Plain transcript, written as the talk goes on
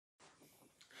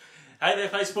Hey there,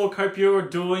 Facebook. Hope you're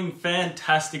doing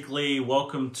fantastically.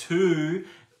 Welcome to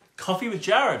Coffee with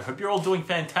Jared. Hope you're all doing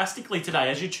fantastically today.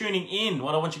 As you're tuning in,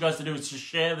 what I want you guys to do is to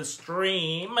share the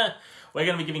stream. We're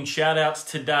going to be giving shout outs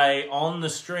today on the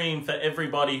stream for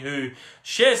everybody who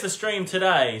shares the stream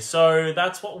today. So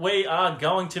that's what we are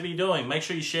going to be doing. Make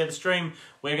sure you share the stream.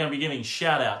 We're going to be giving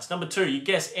shout outs. Number 2, you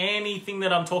guess anything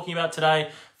that I'm talking about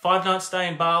today. 5-night stay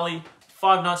in Bali,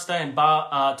 5-night stay in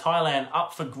Thailand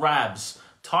up for grabs.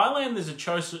 Thailand, there's a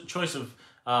choice of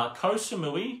Koh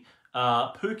Samui,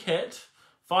 Phuket,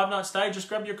 5-night stay. Just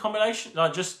grab your accommodation.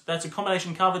 That's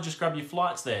accommodation covered. Just grab your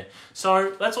flights there.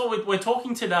 So that's what we're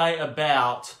talking today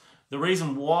about. The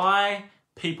reason why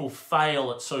people fail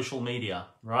at social media,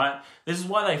 right? This is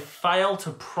why they fail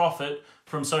to profit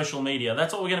from social media.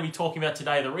 That's what we're going to be talking about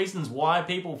today. The reasons why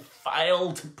people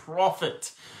fail to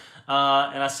profit.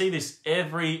 And I see this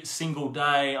every single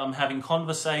day. I'm having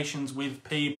conversations with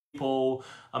people.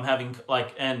 I'm having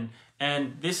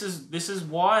and this is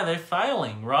why they're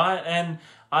failing, right? And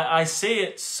I see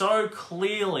it so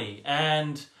clearly.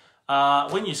 And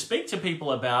when you speak to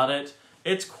people about it,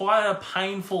 it's quite a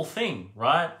painful thing,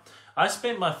 right? I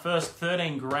spent my first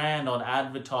 13 grand on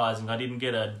advertising. I didn't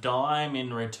get a dime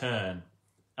in return.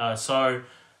 And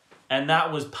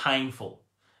that was painful.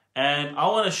 And I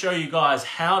want to show you guys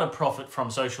how to profit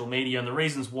from social media and the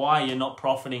reasons why you're not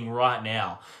profiting right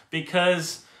now.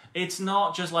 Because it's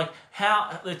not just like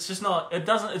it's not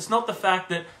the fact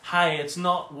that, hey, it's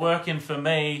not working for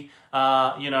me,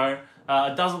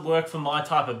 it doesn't work for my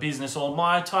type of business or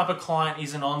my type of client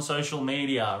isn't on social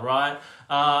media, right?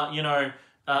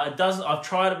 It doesn't, I've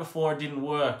tried it before, it didn't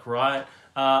work, right?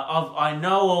 I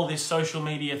know all this social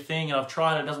media thing and I've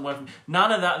tried it, doesn't work.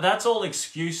 None of that, that's all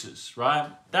excuses, right?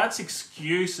 That's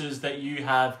excuses that you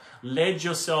have led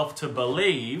yourself to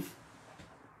believe.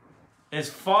 There's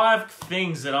 5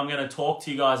 things that I'm going to talk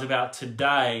to you guys about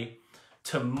today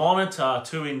to monitor,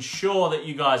 to ensure that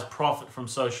you guys profit from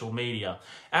social media.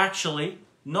 Actually,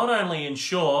 not only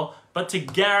ensure, but to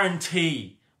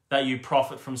guarantee that you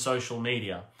profit from social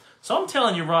media. So I'm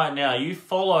telling you right now, you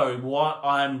follow what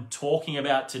I'm talking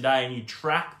about today and you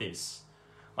track this.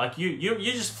 Like you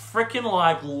just freaking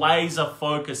like laser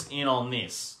focus in on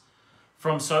this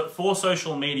for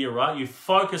social media, right? You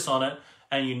focus on it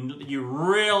and you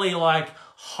really like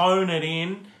hone it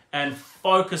in and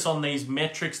focus on these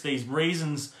metrics, these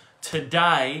reasons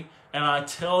today. And I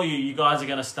tell you, you guys are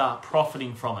going to start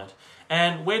profiting from it.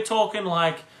 And we're talking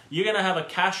like, you're going to have a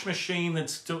cash machine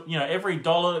that's, every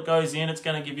dollar that goes in, it's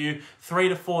going to give you $3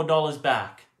 to $4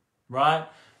 back, right?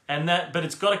 But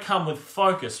it's got to come with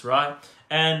focus, right?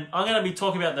 And I'm going to be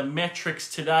talking about the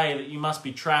metrics today that you must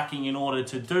be tracking in order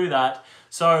to do that.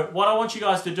 So what I want you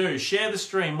guys to do, share the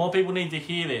stream. More people need to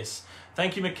hear this.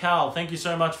 Thank you, Mikal. Thank you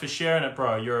so much for sharing it,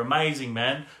 bro. You're amazing,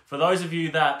 man. For those of you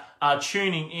that are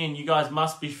tuning in, you guys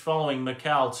must be following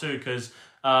Mikal too, because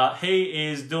he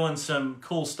is doing some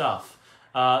cool stuff.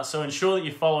 So ensure that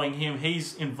you're following him.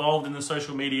 He's involved in the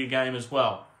social media game as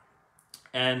well.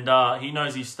 And he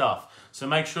knows his stuff. So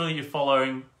make sure that you're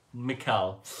following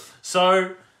Mikal.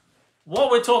 So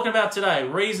what we're talking about today,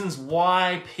 reasons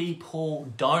why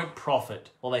people don't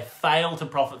profit or they fail to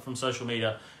profit from social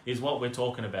media is what we're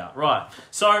talking about. Right.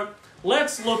 So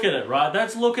let's look at it, right?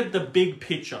 Let's look at the big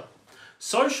picture.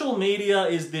 Social media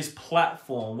is this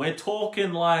platform. We're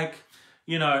talking like,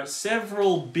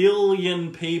 several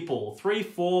billion people,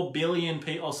 3-4 billion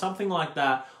people, or something like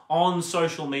that on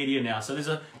social media now. So there's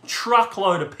a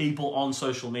truckload of people on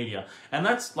social media. And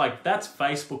that's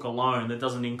Facebook alone. That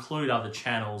doesn't include other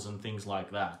channels and things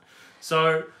like that.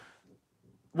 So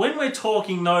when we're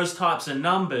talking those types of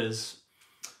numbers,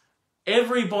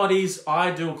 everybody's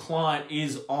ideal client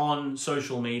is on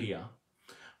social media.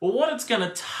 Well, what it's going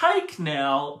to take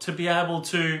now to be able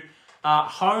to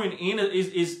hone in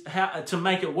is how to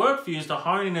make it work for you is to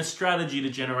hone in a strategy to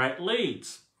generate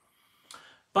leads.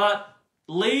 But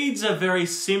leads are very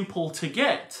simple to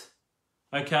get,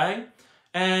 okay?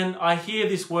 And I hear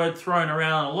this word thrown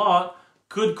around a lot,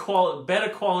 better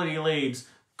quality leads,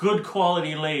 good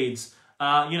quality leads,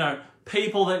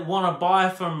 people that want to buy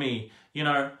from me,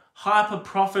 hyper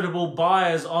profitable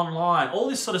buyers online, all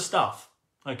this sort of stuff,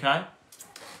 okay?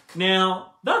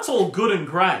 Now, that's all good and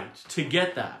great to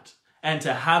get that and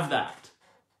to have that,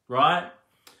 right?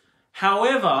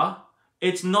 However,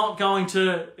 it's not going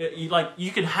to,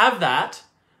 you can have that,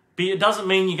 but it doesn't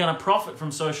mean you're going to profit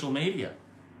from social media.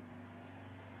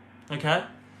 Okay?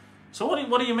 So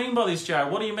what do you mean by this,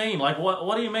 Jared? What do you mean? Like,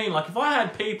 what do you mean? Like, if I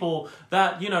had people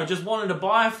that, just wanted to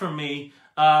buy from me,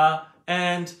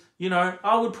 and,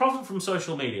 I would profit from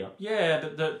social media. Yeah,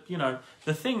 but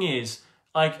the thing is,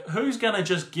 Like, who's going to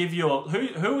just give you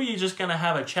who are you just going to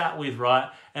have a chat with,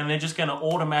 right? And they're just going to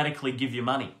automatically give you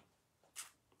money.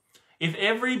 If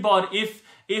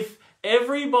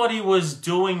everybody was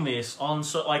doing this on,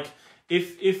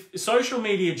 if social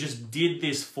media just did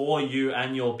this for you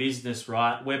and your business,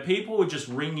 right, where people would just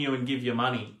ring you and give you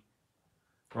money,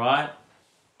 right,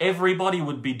 everybody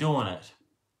would be doing it.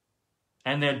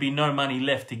 And there'd be no money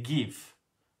left to give,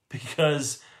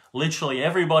 because literally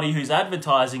everybody who's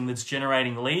advertising that's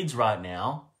generating leads right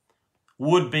now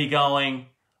would be going,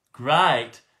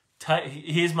 great,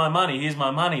 here's my money.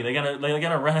 They're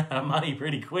gonna run out of money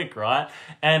pretty quick, right?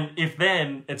 And if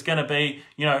then it's gonna be,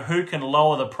 who can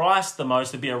lower the price the most,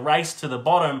 it'd be a race to the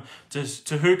bottom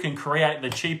to who can create the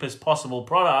cheapest possible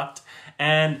product.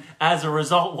 And as a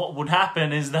result, what would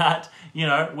happen is that,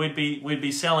 we'd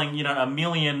be selling, 1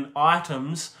 million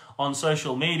items on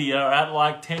social media at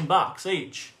like $10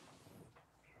 each.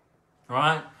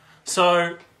 Right?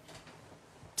 So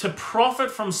to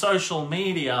profit from social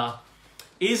media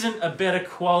isn't a better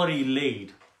quality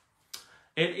lead.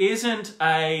 It isn't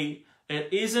a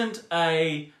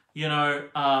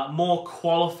more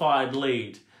qualified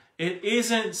lead. It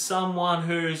isn't someone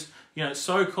who's,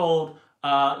 so-called,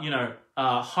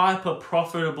 hyper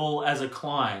profitable as a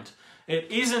client. It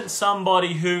isn't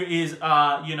somebody who is,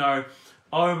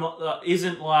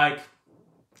 isn't like,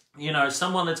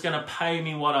 someone that's going to pay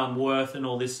me what I'm worth and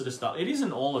all this sort of stuff. It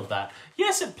isn't all of that.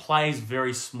 Yes, it plays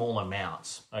very small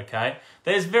amounts, okay?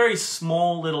 There's very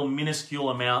small little minuscule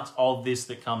amounts of this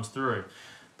that comes through.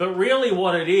 But really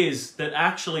what it is that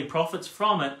actually profits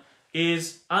from it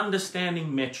is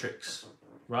understanding metrics,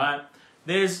 right?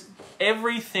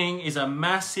 Everything is a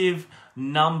massive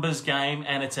numbers game,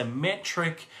 and it's a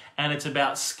metric, and it's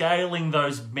about scaling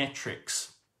those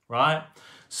metrics, right?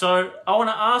 So I want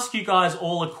to ask you guys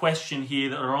all a question here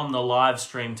that are on the live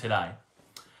stream today.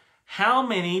 How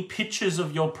many pictures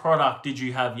of your product did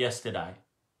you have yesterday?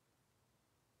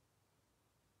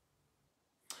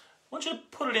 I want you to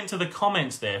put it into the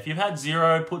comments there. If you've had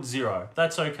 0, put 0.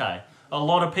 That's okay. A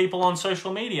lot of people on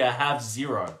social media have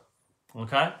 0,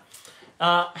 okay?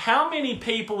 How many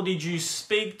people did you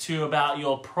speak to about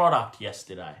your product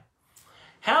yesterday?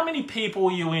 How many people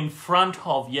were you in front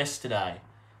of yesterday?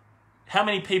 How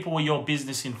many people were your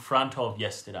business in front of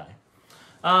yesterday?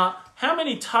 How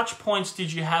many touch points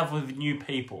did you have with new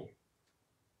people?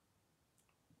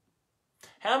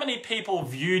 How many people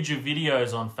viewed your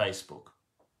videos on Facebook?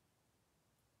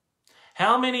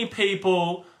 How many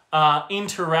people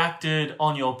interacted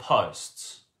on your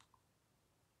posts?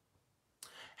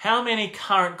 How many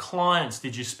current clients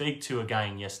did you speak to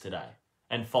again yesterday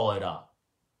and followed up?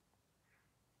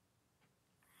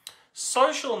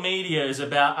 Social media is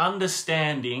about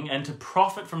understanding and to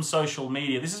profit from social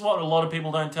media. This is what a lot of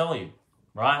people don't tell you,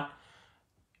 right?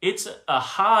 It's a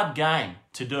hard game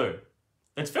to do.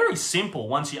 It's very simple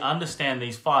once you understand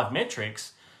these 5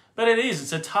 metrics, but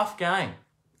it's a tough game.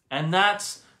 And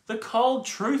that's the cold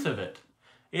truth of it.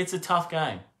 It's a tough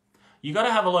game. You've got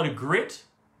to have a lot of grit.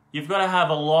 You've got to have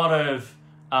a lot of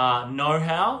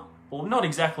know-how, or not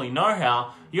exactly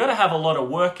know-how. You've got to have a lot of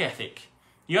work ethic.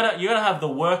 You got to have the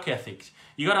work ethic.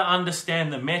 You got to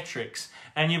understand the metrics,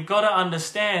 and you've got to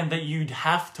understand that you'd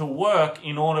have to work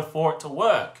in order for it to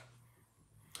work.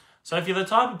 So if you're the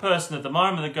type of person at the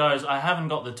moment that goes, I haven't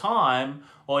got the time,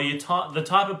 or you're the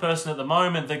type of person at the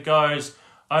moment that goes,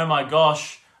 oh my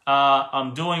gosh,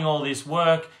 I'm doing all this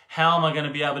work, how am I going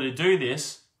to be able to do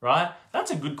this, right?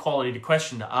 That's a good quality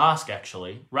question to ask,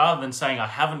 actually, rather than saying I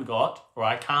haven't got or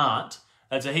I can't.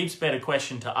 That's a heaps better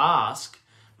question to ask.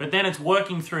 But then it's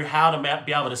working through how to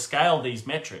be able to scale these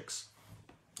metrics.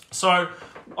 So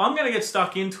I'm going to get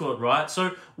stuck into it, right?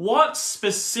 So what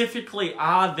specifically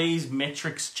are these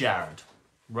metrics, Jared?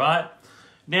 Right?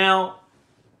 Now,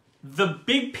 the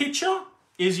big picture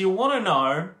is you want to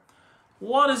know,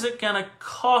 what is it going to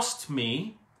cost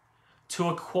me to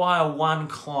acquire 1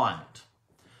 client?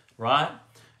 Right?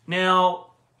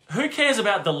 Now, who cares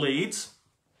about the leads?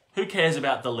 Who cares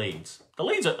about the leads? The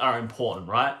leads are important,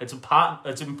 right? It's an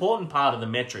important part of the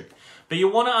metric. But you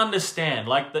want to understand,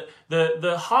 like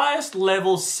the highest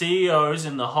level CEOs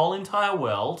in the whole entire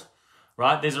world,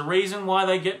 right? There's a reason why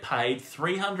they get paid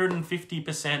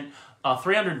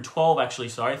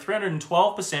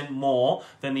 312% more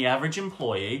than the average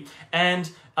employee.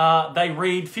 And they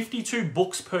read 52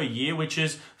 books per year, which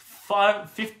is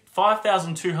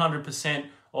 5,200%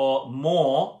 or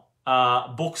more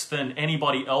books than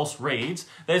anybody else reads.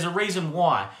 There's a reason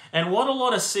why. And what a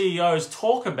lot of CEOs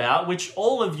talk about, which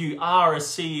all of you are a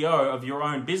CEO of your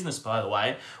own business, by the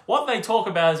way, what they talk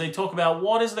about is they talk about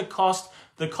what is the cost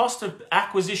the cost of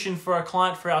acquisition for a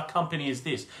client for our company is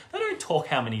this. They don't talk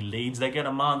how many leads they get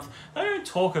a month. They don't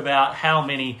talk about how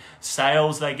many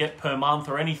sales they get per month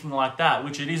or anything like that,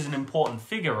 which it is an important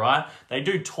figure, right? They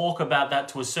do talk about that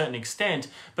to a certain extent,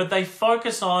 but they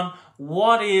focus on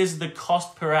what is the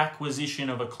cost per acquisition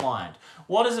of a client?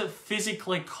 What does it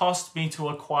physically cost me to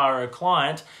acquire a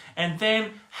client? And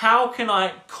then how can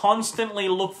I constantly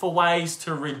look for ways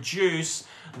to reduce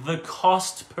the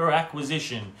cost per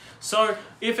acquisition? So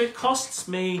if it costs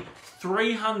me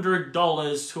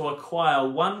 $300 to acquire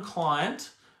one client,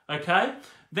 okay,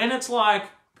 then it's like,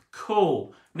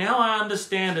 cool. Now I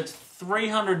understand it's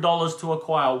 $300 to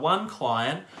acquire one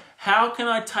client. How can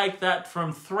I take that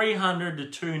from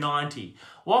 $300 to $290?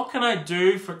 What can I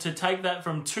do to take that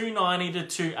from $290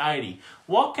 to $280?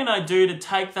 What can I do to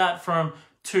take that from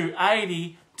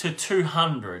 $280 to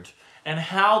 $200? And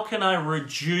how can I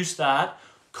reduce that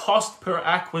cost per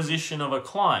acquisition of a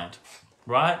client,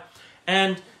 right?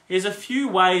 And there's a few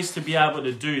ways to be able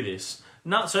to do this.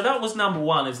 So that was number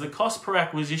one, is the cost per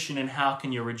acquisition and how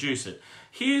can you reduce it.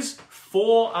 Here's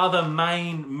 4 other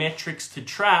main metrics to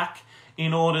track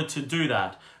in order to do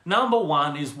that. Number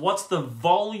one is what's the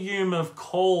volume of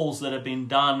calls that have been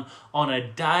done on a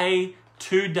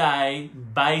day-to-day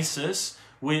basis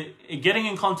with getting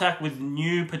in contact with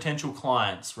new potential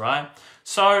clients, right?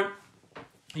 So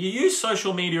you use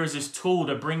social media as this tool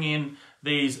to bring in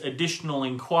these additional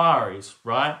inquiries,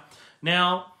 right?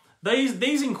 Now,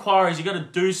 these inquiries, you got to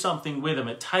do something with them.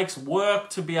 It takes work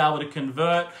to be able to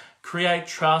convert, create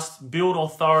trust, build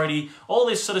authority, all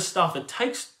this sort of stuff. It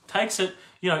takes it,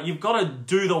 you've got to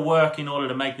do the work in order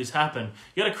to make this happen.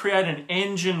 You got to create an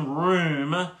engine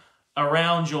room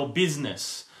around your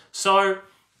business. So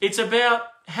it's about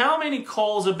how many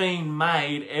calls are being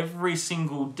made every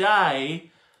single day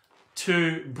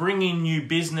to bring in new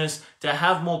business, to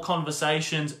have more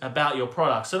conversations about your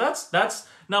product. So that's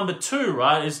number 2,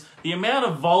 right, is the amount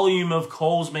of volume of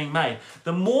calls being made.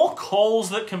 The more calls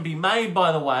that can be made,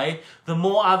 by the way, the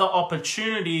more other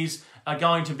opportunities are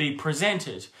going to be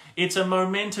presented. It's a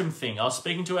momentum thing. I was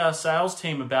speaking to our sales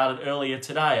team about it earlier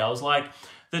today. I was like,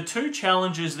 the 2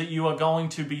 challenges that you are going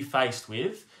to be faced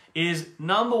with is,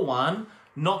 number 1,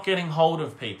 not getting hold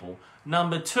of people.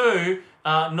 Number 2,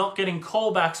 not getting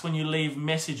callbacks when you leave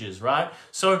messages, right?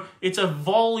 So it's a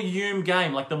volume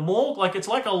game. It's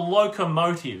like a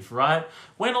locomotive, right?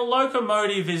 When a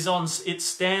locomotive is on its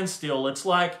standstill, it's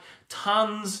like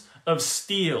tons of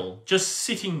steel just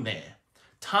sitting there.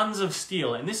 Tons of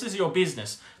steel. And this is your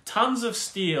business. Tons of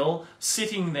steel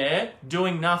sitting there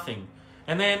doing nothing.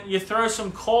 And then you throw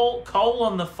some coal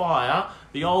on the fire,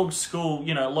 the old school,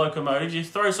 locomotives, you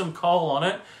throw some coal on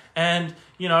it, and,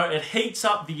 it heats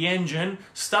up the engine,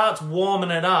 starts warming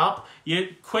it up.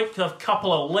 You quick a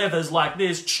couple of levers like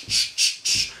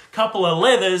this, couple of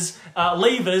levers, not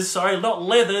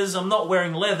leathers, I'm not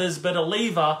wearing leathers, but a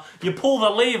lever. You pull the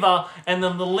lever, and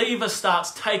then the lever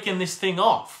starts taking this thing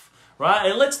off, right?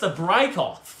 It lets the brake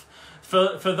off.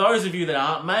 For those of you that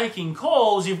aren't making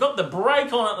calls, you've got the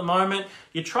brake on at the moment,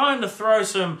 you're trying to throw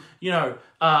some,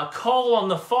 coal on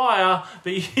the fire,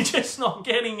 but you're just not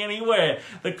getting anywhere.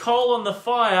 The coal on the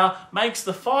fire makes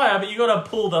the fire, but you've got to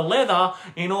pull the lever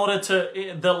in order to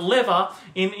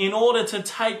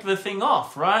take the thing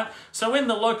off, right? So when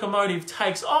the locomotive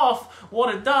takes off,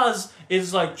 what it does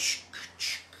is like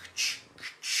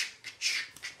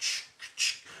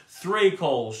 3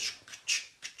 calls,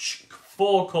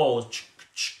 4 calls,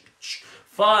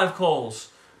 5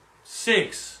 calls,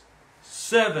 6,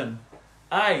 7,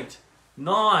 8,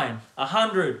 9,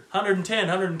 100, 110,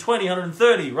 120,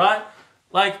 130, right?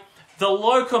 Like the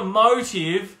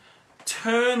locomotive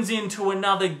turns into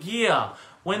another gear.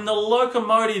 When the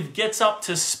locomotive gets up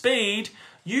to speed,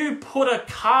 you put a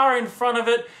car in front of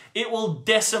it, it will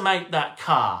decimate that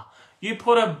car. You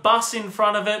put a bus in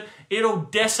front of it, it'll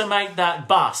decimate that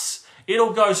bus.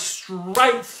 It'll go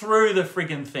straight through the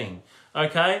friggin' thing,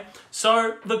 okay?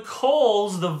 So the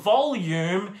calls, the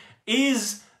volume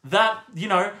is that,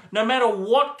 no matter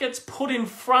what gets put in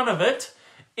front of it,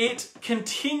 it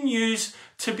continues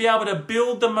to be able to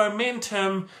build the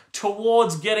momentum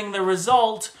towards getting the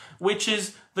result, which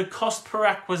is the cost per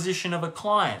acquisition of a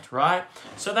client, right?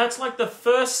 So that's like the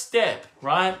first step,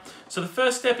 right? So the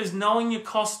first step is knowing your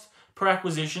cost per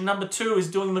acquisition. Number 2 is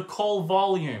doing the call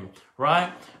volume,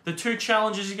 right? The 2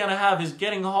 challenges you're going to have is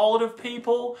getting hold of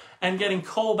people and getting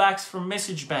callbacks from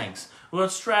message banks. We've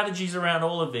got strategies around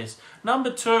all of this. Number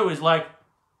 2 is like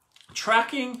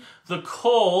tracking the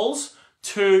calls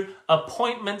to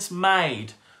appointments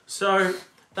made. So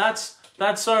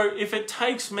so if it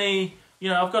takes me,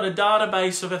 I've got a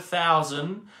database of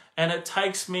 1,000 and it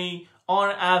takes me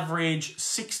on average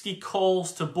 60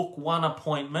 calls to book one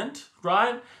appointment,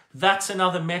 right? That's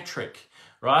another metric,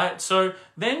 right? So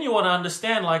then you want to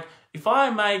understand, like, if I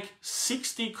make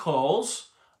 60 calls,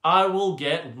 I will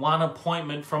get one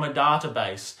appointment from a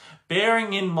database.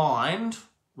 Bearing in mind,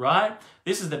 right,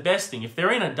 this is the best thing. If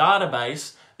they're in a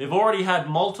database, they've already had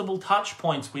multiple touch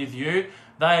points with you.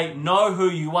 They know who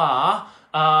you are,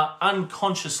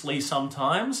 unconsciously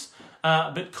sometimes,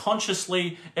 but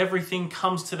consciously everything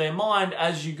comes to their mind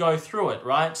as you go through it,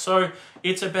 right? So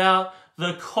it's about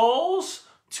the calls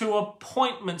to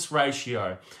appointments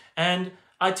ratio. And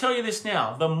I tell you this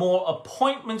now, the more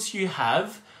appointments you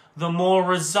have, the more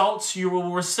results you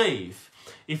will receive.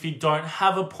 If you don't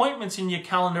have appointments in your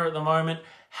calendar at the moment,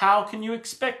 how can you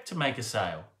expect to make a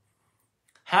sale?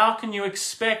 How can you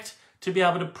expect to be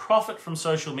able to profit from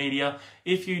social media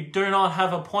if you do not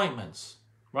have appointments,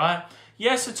 right?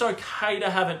 Yes, it's okay to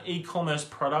have an e-commerce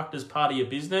product as part of your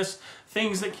business,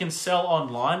 things that can sell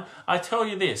online. I tell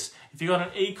you this, if you've got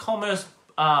an e-commerce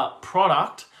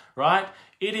product, right,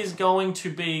 it is going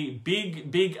to be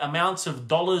big amounts of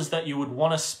dollars that you would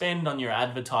want to spend on your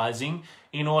advertising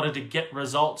in order to get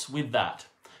results with that.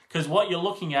 Because what you're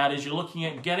looking at is you're looking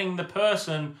at getting the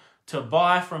person to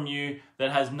buy from you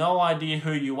that has no idea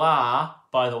who you are,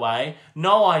 by the way,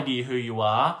 no idea who you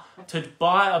are, to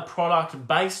buy a product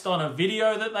based on a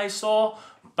video that they saw,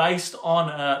 based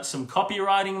on some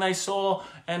copywriting they saw,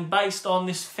 and based on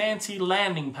this fancy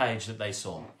landing page that they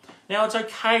saw. Now, it's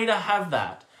okay to have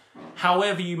that.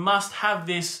 However, you must have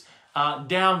this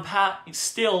down pat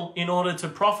still in order to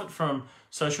profit from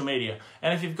social media.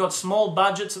 And if you've got small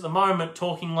budgets at the moment,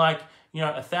 talking like, you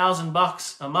know,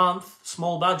 $1,000 a month,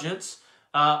 small budgets,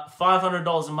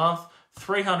 $500 a month,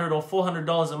 $300 or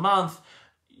 $400 a month,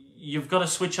 you've got to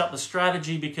switch up the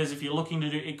strategy, because if you're looking to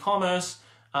do e-commerce,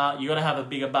 you got to have a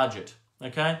bigger budget.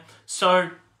 Okay, so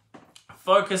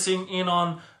focusing in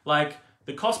on like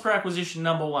the cost per acquisition,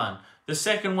 number one. The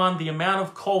second one, the amount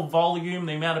of call volume,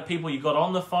 the amount of people you got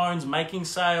on the phones, making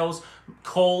sales,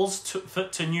 calls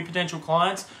to new potential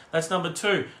clients. That's number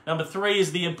two. Number three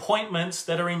is the appointments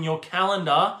that are in your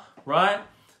calendar, right?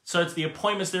 So it's the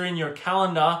appointments that are in your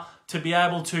calendar to be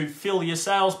able to fill your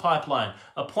sales pipeline.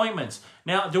 Appointments.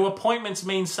 Now, do appointments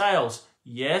mean sales?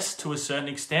 Yes, to a certain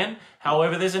extent.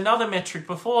 However, there's another metric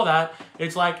before that.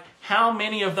 It's like, how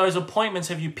many of those appointments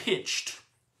have you pitched?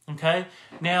 Okay?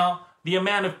 Now, the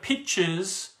amount of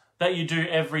pitches that you do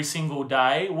every single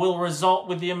day will result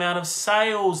with the amount of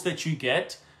sales that you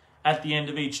get at the end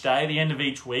of each day, the end of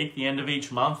each week, the end of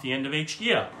each month, the end of each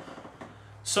year.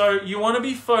 So you want to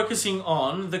be focusing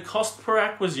on the cost per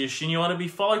acquisition. You want to be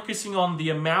focusing on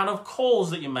the amount of calls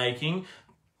that you're making,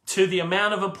 to the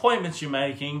amount of appointments you're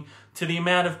making, to the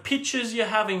amount of pitches you're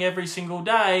having every single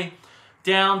day,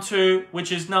 down to,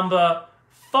 which is number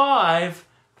 5,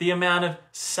 the amount of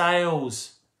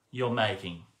sales you're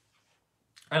making.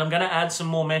 And I'm going to add some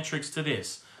more metrics to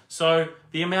this. So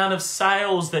the amount of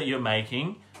sales that you're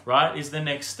making, right, is the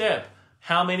next step.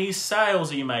 How many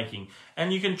sales are you making?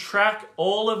 And you can track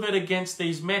all of it against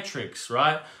these metrics,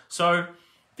 right? So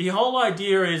the whole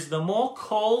idea is the more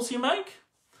calls you make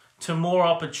to more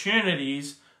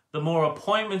opportunities, the more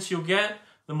appointments you'll get,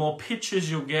 the more pitches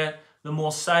you'll get, the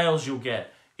more sales you'll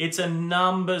get. It's a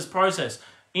numbers process.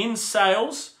 In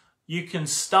sales, you can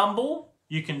stumble,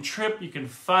 you can trip, you can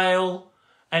fail,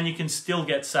 and you can still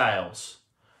get sales.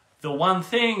 The one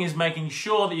thing is making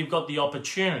sure that you've got the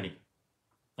opportunity,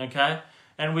 okay?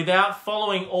 And without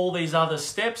following all these other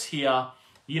steps here,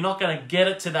 you're not going to get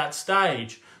it to that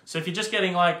stage. So if you're just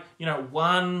getting like, you know,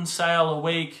 1 sale a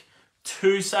week,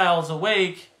 2 sales a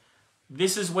week,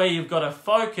 this is where you've got to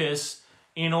focus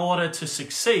in order to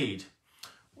succeed.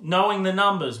 Knowing the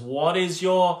numbers, what is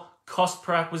your cost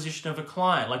per acquisition of a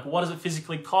client? Like, what does it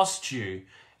physically cost you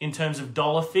in terms of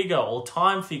dollar figure or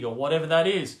time figure, whatever that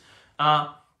is.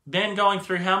 Then going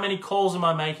through, how many calls am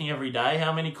I making every day?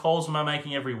 How many calls am I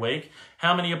making every week?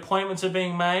 How many appointments are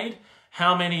being made?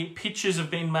 How many pitches have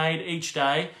been made each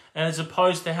day? And as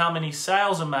opposed to how many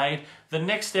sales are made, the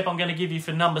next step I'm going to give you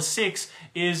for number 6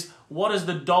 is, what is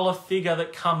the dollar figure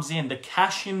that comes in, the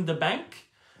cash in the bank,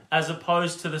 as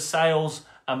opposed to the sales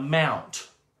amount.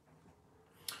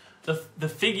 The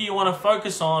figure you want to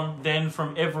focus on then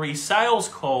from every sales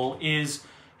call is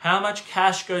how much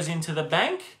cash goes into the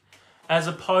bank as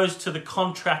opposed to the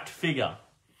contract figure.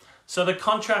 So the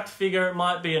contract figure, it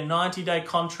might be a 90-day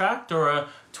contract or a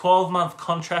 12-month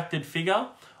contracted figure,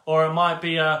 or it might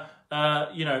be a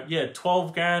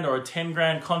 12 grand or a 10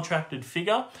 grand contracted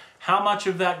figure. How much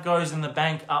of that goes in the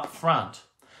bank up front?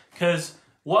 Because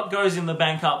what goes in the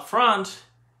bank up front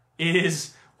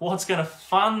is what's going to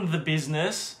fund the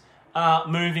business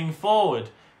moving forward.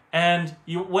 And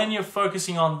when you're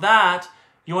focusing on that,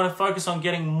 you want to focus on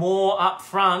getting more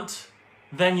upfront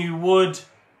than you would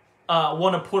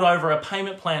want to put over a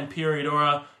payment plan period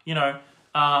or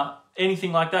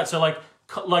anything like that. So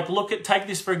take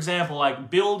this for example, like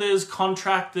builders,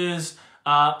 contractors,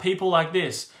 people like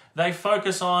this. They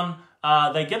focus on,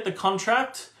 they get the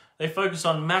contract, they focus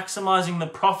on maximizing the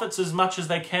profits as much as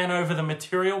they can over the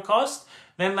material cost.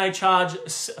 Then they charge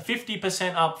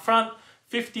 50% up front,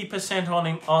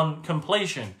 50% on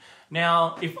completion.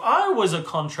 Now, if I was a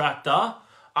contractor,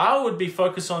 I would be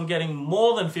focused on getting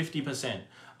more than 50%.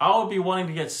 I would be wanting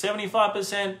to get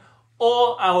 75%,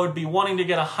 or I would be wanting to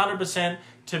get 100%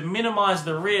 to minimize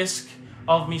the risk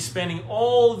of me spending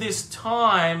all this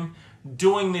time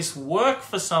doing this work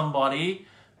for somebody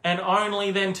and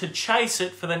only then to chase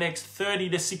it for the next 30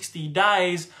 to 60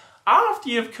 days after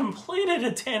you've completed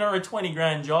a 10 or a 20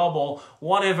 grand job or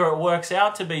whatever it works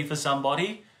out to be for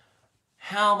somebody.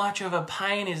 How much of a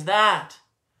pain is that?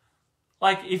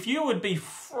 Like, if you would be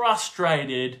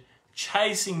frustrated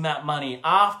chasing that money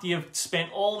after you've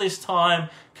spent all this time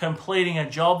completing a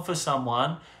job for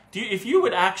someone, if you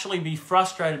would actually be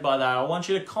frustrated by that, I want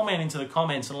you to comment into the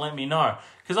comments and let me know.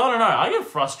 Because I don't know, I get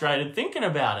frustrated thinking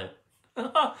about it.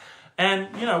 And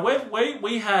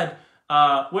we've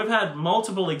had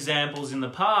multiple examples in the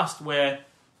past where,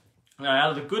 out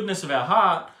of the goodness of our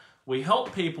heart, we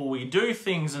help people, we do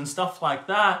things and stuff like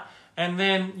that, and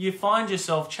then you find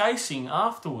yourself chasing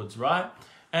afterwards, right?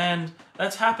 And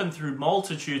that's happened through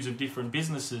multitudes of different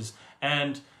businesses,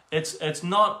 and it's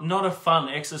not a fun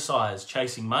exercise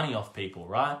chasing money off people,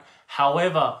 right?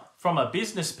 However, from a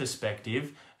business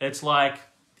perspective, it's like,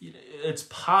 it's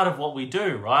part of what we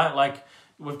do, right? Like,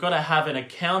 we've got to have an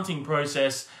accounting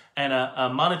process and a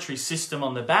monetary system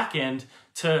on the back end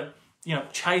to,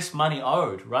 chase money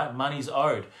owed, right? Money's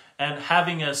owed. And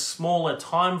having a smaller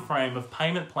time frame of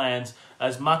payment plans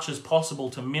as much as possible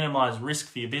to minimize risk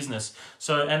for your business.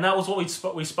 So, and that was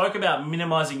what we spoke about,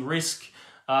 minimizing risk.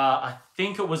 I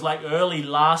think it was like early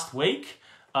last week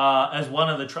as one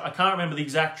of the, I can't remember the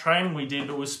exact training we did,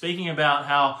 but we're speaking about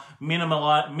how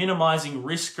minimizing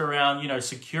risk around,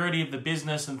 security of the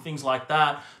business and things like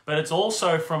that. But it's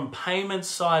also from payment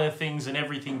side of things and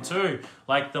everything too.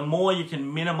 Like, the more you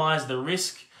can minimize the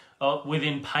risk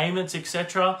within payments,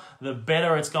 etc., the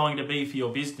better it's going to be for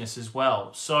your business as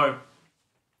well. So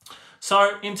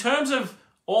in terms of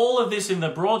all of this in the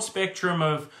broad spectrum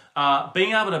of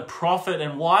being able to profit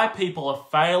and why people are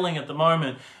failing at the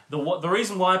moment, the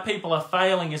reason why people are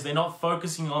failing is they're not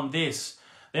focusing on this.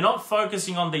 They're not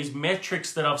focusing on these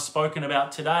metrics that I've spoken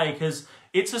about today, because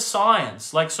it's a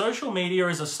science. Like, social media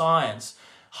is a science.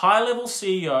 High-level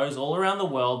CEOs all around the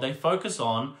world, they focus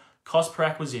on cost per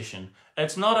acquisition.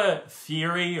 It's not a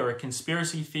theory or a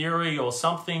conspiracy theory or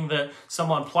something that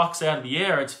someone plucks out of the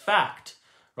air. It's fact,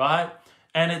 right?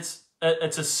 And it's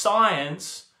a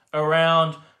science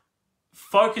around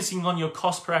focusing on your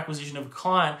cost per acquisition of a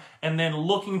client and then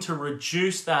looking to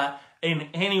reduce that in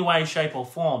any way, shape, or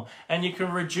form. And you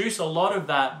can reduce a lot of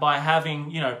that by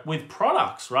having, with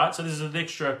products, right? So this is an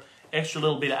extra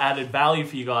little bit of added value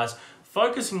for you guys.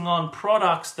 Focusing on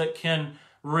products that can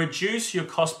reduce your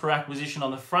cost per acquisition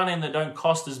on the front end that don't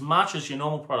cost as much as your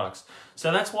normal products.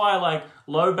 So that's why, like,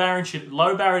 low barrier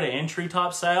to entry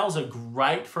type sales are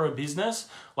great for a business,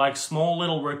 like small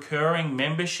little recurring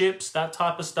memberships, that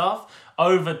type of stuff.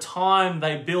 Over time,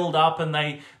 they build up and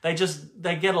they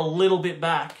get a little bit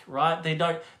back, right? They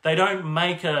don't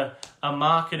make a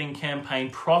marketing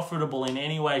campaign profitable in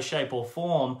any way, shape, or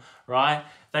form, right?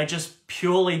 They just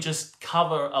purely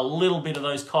cover a little bit of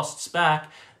those costs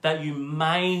back that you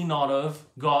may not have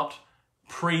got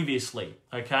previously,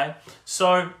 okay?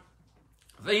 So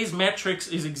these metrics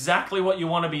is exactly what you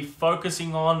want to be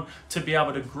focusing on to be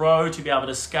able to grow, to be able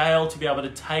to scale, to be able to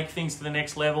take things to the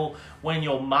next level when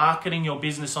you're marketing your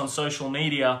business on social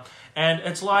media. And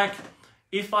it's like,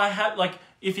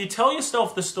 if you tell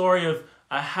yourself the story of,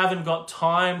 I haven't got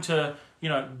time to,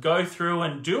 go through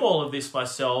and do all of this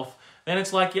myself, then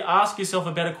it's like you ask yourself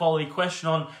a better quality question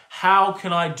on, how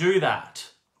can I do that?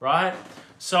 Right?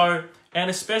 So, and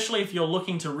especially if you're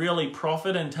looking to really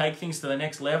profit and take things to the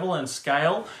next level and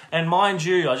scale. And mind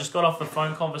you, I just got off the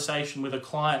phone conversation with a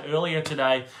client earlier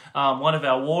today, one of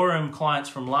our War Room clients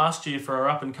from last year for our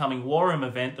up-and-coming War Room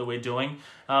event that we're doing.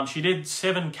 She did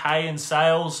 7K in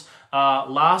sales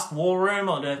last War Room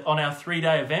on our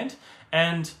 3-day event.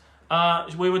 And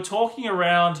we were talking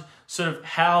around sort of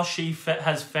how she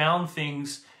has found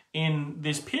things in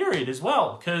this period as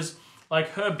well. Because, like,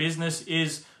 her business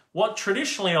is what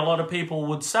traditionally a lot of people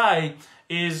would say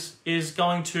is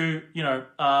going to,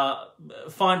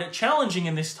 find it challenging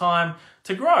in this time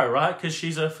to grow, right? Because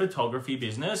she's a photography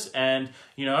business, and,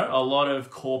 a lot of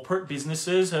corporate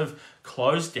businesses have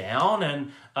closed down,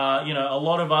 and, a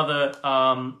lot of other,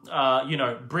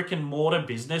 brick and mortar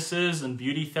businesses and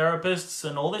beauty therapists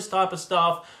and all this type of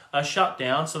stuff are shut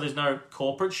down. So there's no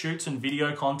corporate shoots and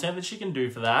video content that she can do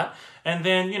for that. And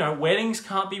then, weddings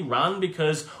can't be run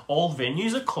because all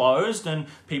venues are closed and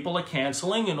people are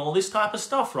canceling and all this type of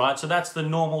stuff, right? So that's the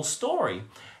normal story.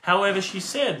 However, she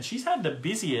said she's had the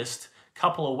busiest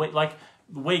couple of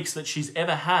weeks that she's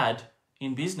ever had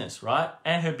in business, right?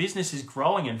 And her business is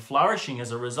growing and flourishing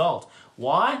as a result.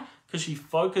 Why? Because she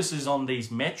focuses on these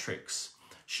metrics.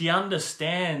 She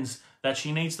understands that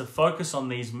she needs to focus on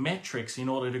these metrics in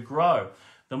order to grow.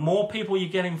 The more people you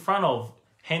get in front of,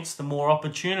 hence the more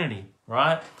opportunity,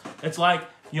 right? It's like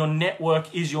your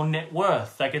network is your net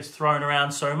worth. That gets thrown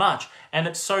around so much. And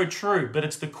it's so true, but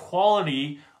it's the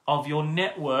quality of your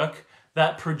network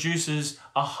that produces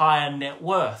a higher net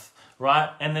worth, right?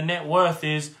 And the net worth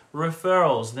is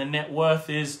referrals. The net worth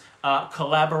is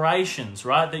collaborations,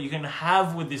 right? That you can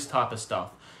have with this type of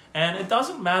stuff. And it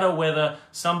doesn't matter whether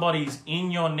somebody's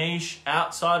in your niche,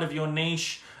 outside of your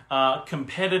niche,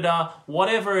 competitor,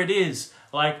 whatever it is.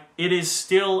 Like, it is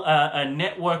still a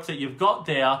network that you've got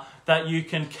there that you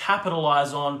can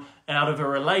capitalize on out of a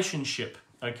relationship,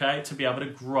 okay, to be able to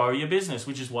grow your business,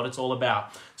 which is what it's all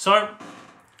about. So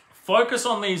focus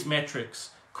on these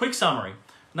metrics. Quick summary.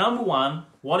 Number one,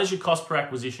 what is your cost per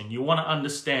acquisition? You want to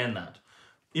understand that.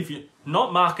 If you're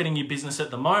not marketing your business at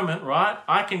the moment, right,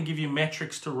 I can give you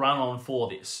metrics to run on for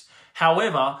this.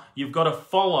 However, you've got to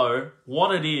follow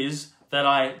what it is that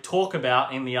I talk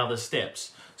about in the other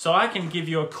steps. So I can give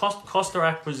you a cost per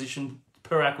acquisition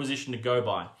to go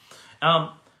by.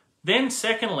 Then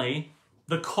secondly,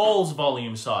 the calls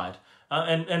volume side.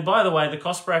 And by the way, the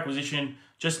cost per acquisition,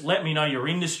 just let me know your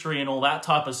industry and all that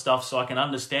type of stuff so I can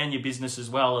understand your business as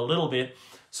well a little bit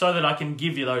so that I can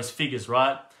give you those figures,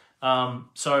 right?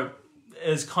 So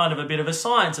there's kind of a bit of a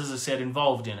science, as I said,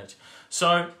 involved in it.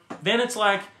 So then it's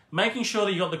like making sure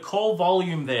that you got the call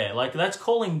volume there. Like, that's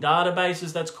calling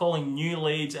databases, that's calling new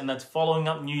leads, and that's following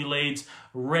up new leads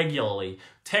regularly.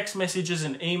 Text messages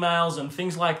and emails and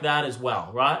things like that as well,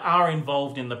 right, are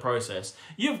involved in the process.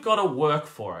 You've got to work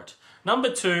for it. Number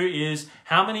two is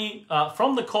how many,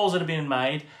 from the calls that have been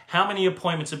made, how many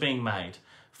appointments are being made.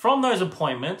 From those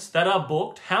appointments that are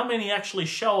booked, how many actually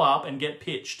show up and get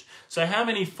pitched? So how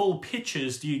many full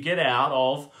pitches do you get out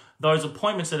of those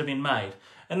appointments that have been made?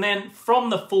 And then from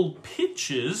the full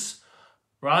pitches,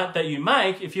 right, that you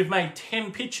make, if you've made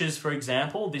 10 pitches, for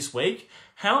example, this week,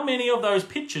 how many of those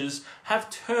pitches have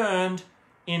turned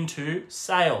into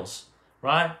sales,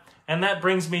 right? And that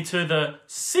brings me to the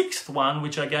sixth one,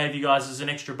 which I gave you guys as an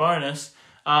extra bonus.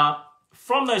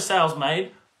 From those sales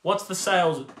made, what's the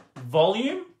sales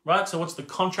volume? Right, so what's the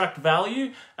contract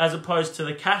value as opposed to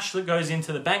the cash that goes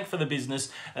into the bank for the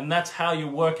business, and that's how you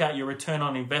work out your return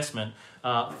on investment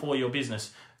for your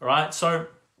business. All right, so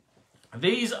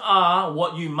these are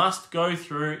what you must go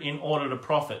through in order to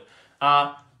profit.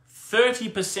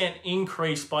 30%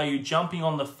 increase by you jumping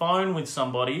on the phone with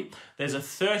somebody. There's a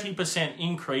 30%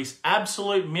 increase,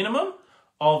 absolute minimum,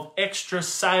 of extra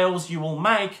sales you will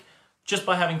make just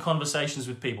by having conversations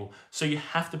with people. So you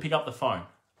have to pick up the phone.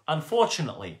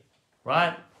 Unfortunately,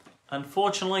 right?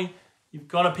 Unfortunately, you've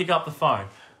got to pick up the phone.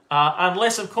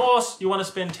 Unless, of course, you want to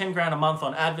spend 10 grand a month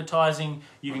on advertising,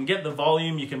 you can get the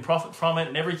volume, you can profit from it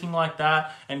and everything like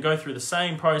that and go through the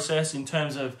same process in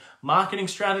terms of marketing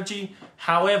strategy.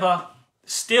 However,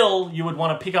 still, you would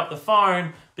want to pick up the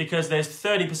phone because there's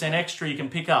 30% extra you can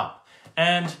pick up.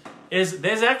 And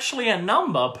there's actually a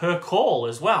number per call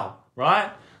as well,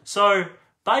 right? So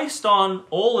based on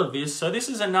all of this, so this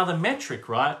is another metric,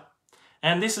 right?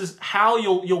 And this is how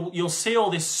you'll see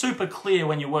all this super clear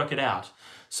when you work it out.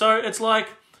 So it's like,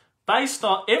 based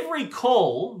on every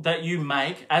call that you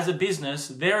make as a business,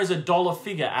 there is a dollar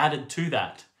figure added to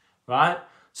that, right?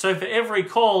 So for every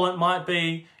call, it might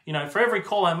be, for every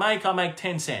call I make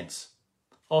 10 cents.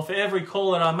 Or for every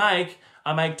call that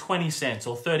I make 20 cents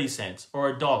or 30 cents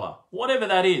or $1, whatever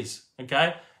that is,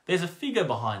 okay? There's a figure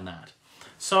behind that.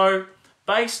 So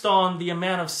based on the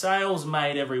amount of sales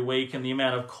made every week and the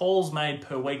amount of calls made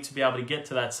per week to be able to get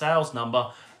to that sales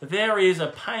number, there is a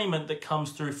payment that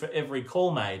comes through for every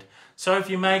call made. So if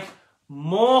you make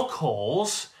more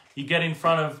calls, you get in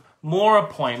front of more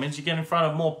appointments, you get in front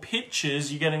of more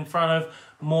pitches, you get in front of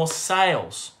more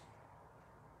sales.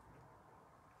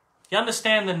 You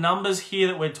understand the numbers here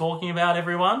that we're talking about,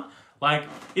 everyone? Like,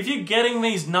 if you're getting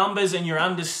these numbers and you're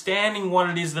understanding what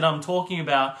it is that I'm talking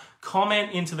about,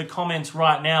 comment into the comments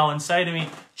right now and say to me,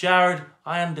 Jared,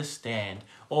 I understand.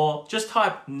 Or just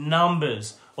type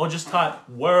numbers, or just type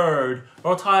word,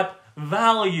 or type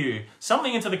value.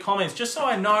 Something into the comments, just so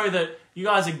I know that you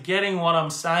guys are getting what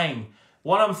I'm saying.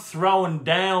 What I'm throwing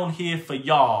down here for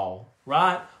y'all,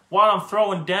 right? What I'm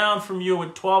throwing down from you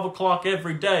at 12 o'clock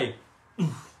every day,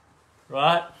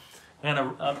 right? And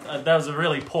that was a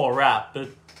really poor rap, but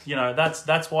you know,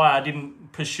 that's why I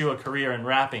didn't pursue a career in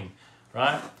rapping,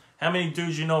 right? How many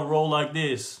dudes you know roll like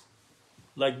this,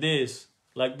 like this,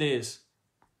 like this?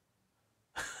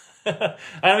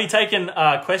 I'm be taking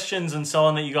questions and so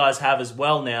on that you guys have as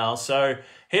well now. So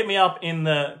hit me up in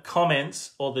the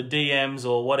comments or the DMs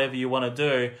or whatever you want to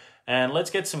do, and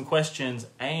let's get some questions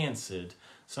answered.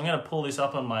 So I'm going to pull this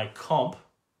up on my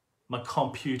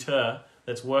computer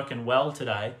that's working well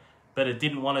today, but it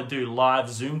didn't want to do live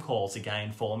Zoom calls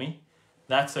again for me.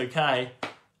 That's okay.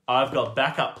 I've got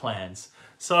backup plans.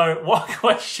 So what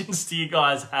questions do you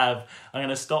guys have? I'm going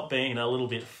to stop being a little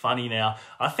bit funny now.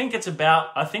 I think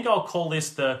I'll call this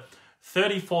the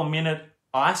 34-minute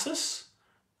ISIS.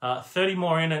 30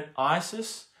 more in it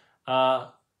ISIS.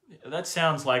 That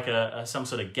sounds like some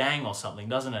sort of gang or something,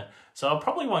 doesn't it? So I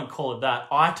probably won't call it that.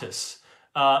 ITIS.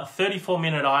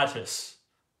 34-minute ITIS.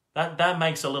 That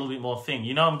makes a little bit more thing.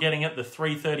 You know, I'm getting at the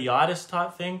 3:30 ITIS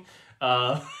type thing.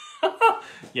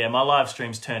 Yeah, my live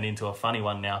stream's turned into a funny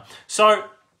one now. So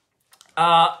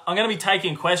I'm going to be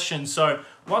taking questions. So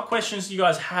what questions do you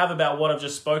guys have about what I've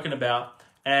just spoken about?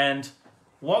 And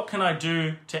what can I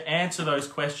do to answer those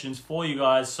questions for you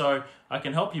guys so I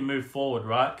can help you move forward,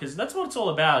 right? Because that's what it's all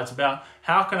about. It's about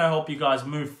how can I help you guys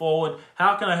move forward?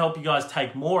 How can I help you guys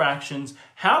take more actions?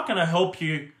 How can I help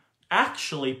you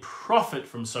actually profit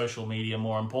from social media,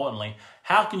 more importantly?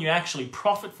 How can you actually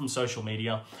profit from social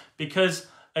media? Because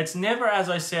it's never, as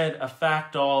I said, a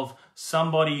fact of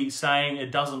somebody saying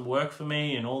it doesn't work for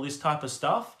me and all this type of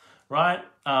stuff, right?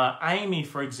 Amy,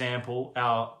 for example,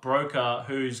 our broker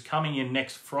who's coming in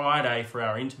next Friday for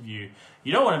our interview.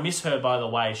 You don't want to miss her, by the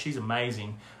way. She's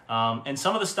amazing. And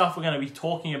some of the stuff we're going to be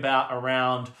talking about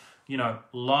around, you know,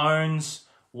 loans,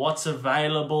 what's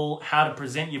available, how to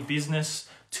present your business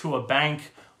to a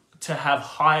bank to have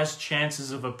highest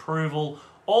chances of approval,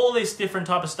 all this different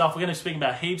type of stuff. We're going to be speaking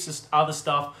about heaps of other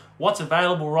stuff, what's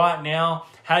available right now,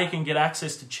 how you can get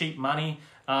access to cheap money.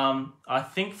 I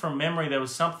think from memory there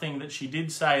was something that she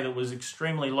did say that was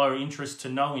extremely low interest to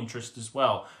no interest as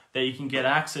well, that you can get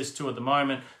access to at the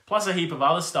moment, plus a heap of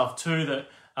other stuff too that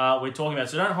we're talking about.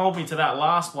 So don't hold me to that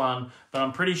last one, but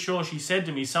I'm pretty sure she said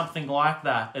to me something like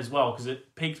that as well, because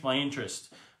it piqued my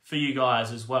interest for you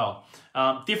guys as well.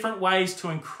 Different ways to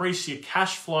increase your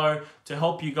cash flow to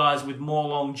help you guys with more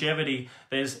longevity.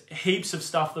 There's heaps of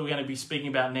stuff that we're going to be speaking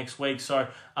about next week. So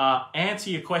answer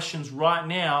your questions right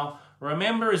now.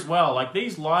 Remember as well, like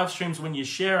these live streams, when you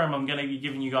share them, I'm going to be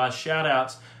giving you guys shout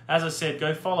outs. As I said,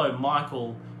 go follow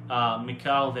Michael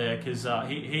Mikhail there, because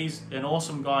he's an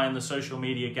awesome guy in the social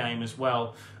media game as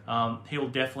well. He'll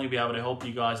definitely be able to help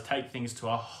you guys take things to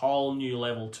a whole new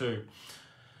level too.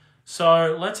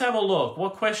 So let's have a look.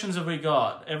 What questions have we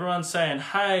got? Everyone's saying,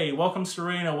 hey, welcome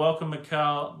Serena, welcome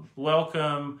Mikhail,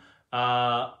 welcome.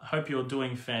 Hope you're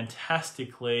doing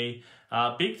fantastically.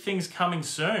 Big things coming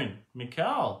soon.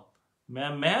 Mikhail,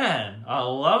 man, I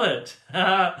love it.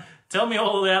 Tell me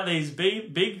all about these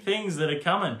big things that are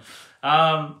coming.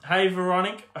 Hey,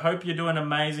 Veronique, hope you're doing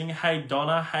amazing. Hey,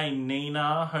 Donna. Hey,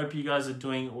 Nina. Hope you guys are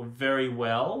doing very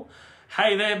well.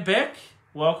 Hey there, Beck.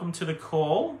 Welcome to the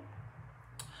call.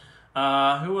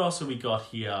 Who else have we got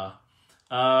here?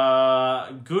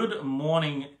 Good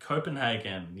morning,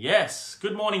 Copenhagen. Yes,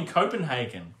 good morning,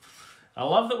 Copenhagen. I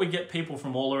love that we get people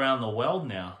from all around the world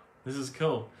now. This is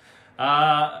cool.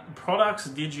 Products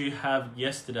did you have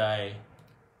yesterday?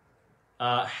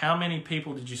 How many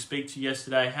people did you speak to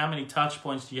yesterday? How many touch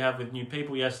points do you have with new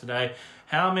people yesterday?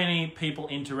 How many people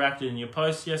interacted in your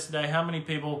posts yesterday? How many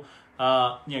people,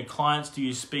 clients do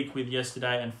you speak with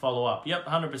yesterday and follow up? Yep,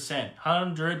 100%.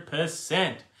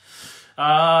 100%.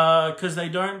 Because they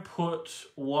don't put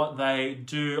what they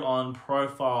do on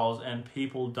profiles and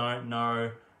people don't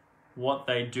know what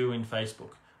they do in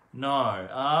Facebook.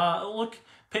 No. Look,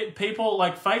 people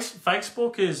like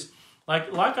Facebook is,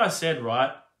 like I said,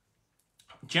 right?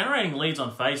 Generating leads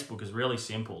on Facebook is really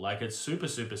simple. Like it's super,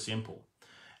 super simple.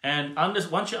 And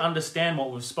once you understand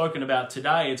what we've spoken about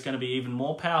today, it's going to be even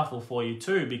more powerful for you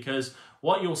too, because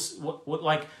when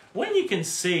you can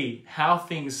see how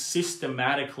things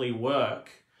systematically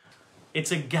work,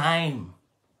 it's a game.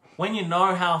 When you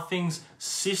know how things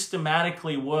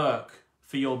systematically work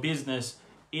for your business,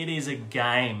 It is a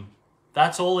game.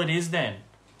 That's all it is then.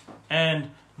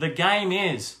 And the game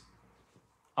is,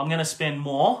 I'm going to spend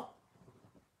more.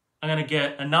 I'm going to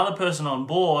get another person on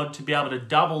board to be able to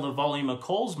double the volume of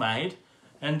calls made,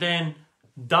 and then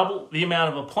double the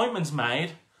amount of appointments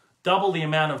made, double the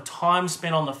amount of time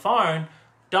spent on the phone,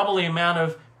 double the amount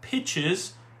of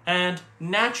pitches, and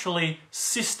naturally,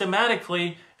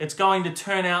 systematically, it's going to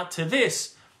turn out to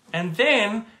this. And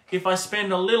then, if I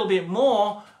spend a little bit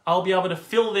more, I'll be able to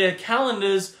fill their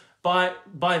calendars by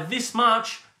this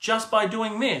much just by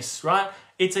doing this, right?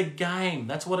 It's a game.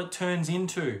 That's what it turns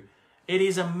into. It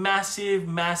is a massive,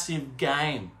 massive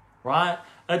game, right?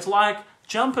 It's like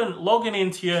logging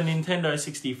into your Nintendo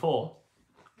 64,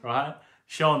 right?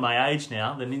 Showing my age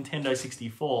now, the Nintendo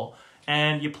 64,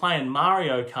 and you're playing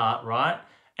Mario Kart, right?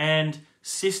 And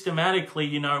systematically,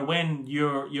 you know, when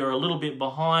you're a little bit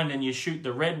behind and you shoot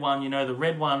the red one, you know, the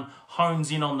red one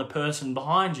hones in on the person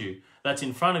behind you. That's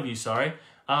in front of you, sorry.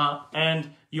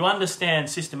 And you understand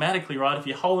systematically, right? If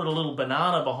you hold a little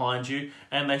banana behind you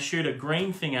and they shoot a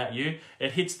green thing at you,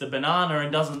 it hits the banana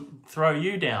and doesn't throw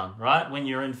you down, right? When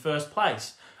you're in first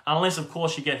place. Unless, of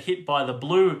course, you get hit by the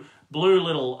blue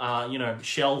little,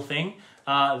 shell thing,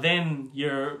 then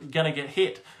you're going to get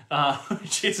hit,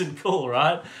 which isn't cool,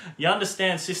 right? You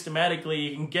understand systematically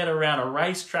you can get around a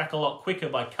racetrack a lot quicker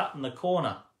by cutting the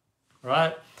corner,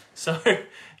 right? So,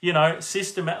 you know,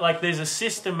 there's a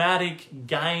systematic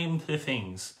game to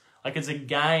things. Like, it's a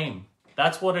game.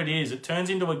 That's what it is. It turns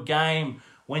into a game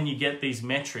when you get these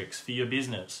metrics for your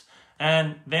business.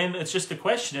 And then it's just a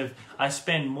question of, I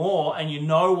spend more, and you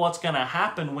know what's going to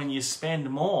happen when you spend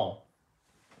more.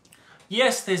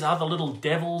 Yes, there's other little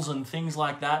devils and things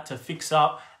like that to fix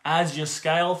up as you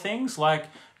scale things. Like,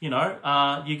 you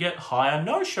know, you get higher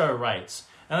no-show rates.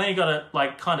 And then you got to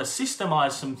like kind of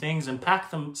systemize some things and pack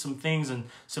some things and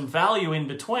some value in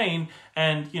between,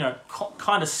 and, you know,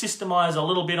 kind of systemize a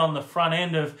little bit on the front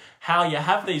end of how you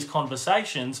have these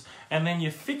conversations, and then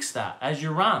you fix that as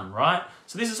you run, right?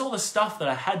 So this is all the stuff that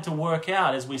I had to work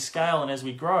out as we scale and as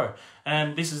we grow.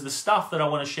 And this is the stuff that I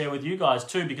want to share with you guys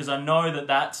too, because I know that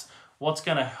that's what's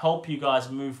going to help you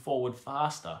guys move forward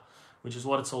faster, which is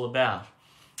what it's all about.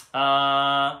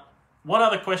 What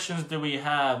other questions do we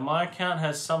have? My account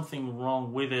has something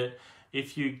wrong with it.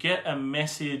 If you get a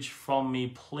message from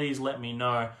me, please let me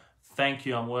know. Thank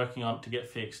you. I'm working on it to get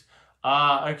fixed.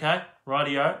 Okay.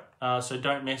 Rightio. So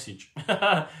don't message.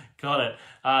 Got it.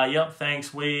 Yep.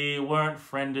 Thanks. We weren't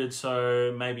friended,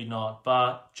 so maybe not,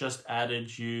 but just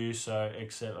added you. So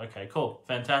except, okay, cool.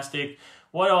 Fantastic.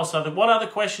 What else? What other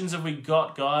questions have we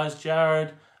got, guys?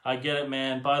 Jared, I get it,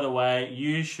 man. By the way,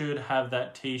 you should have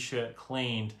that t-shirt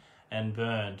cleaned and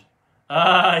burned.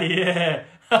 Yeah.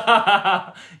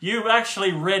 You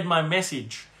actually read my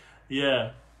message.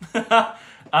 Yeah.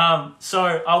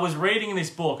 So I was reading this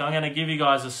book. I'm going to give you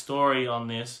guys a story on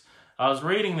this. I was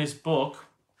reading this book.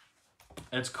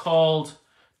 It's called $1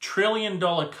 Trillion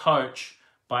Coach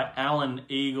by Alan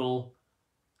Eagle,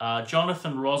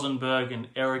 Jonathan Rosenberg, and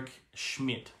Eric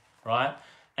Schmidt, right?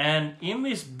 And in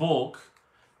this book,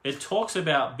 it talks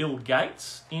about Bill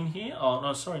Gates in here. Oh,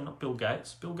 no, sorry, not Bill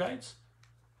Gates. Bill Gates?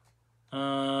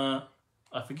 I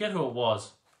forget who it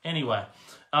was. Anyway,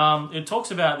 it talks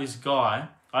about this guy.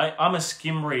 I'm a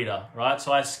skim reader, right?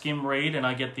 So I skim read and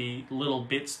I get the little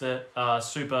bits that are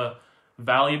super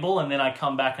valuable, and then I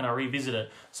come back and I revisit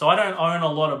it. So I don't own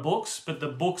a lot of books, but the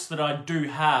books that I do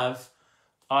have,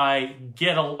 I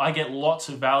get lots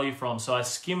of value from. So I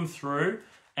skim through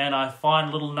and I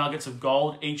find little nuggets of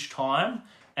gold each time,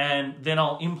 and then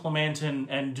I'll implement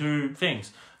and do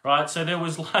things, right? So there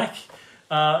was like,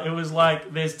 it was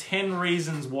like, there's 10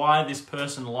 reasons why this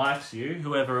person likes you,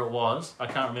 whoever it was. I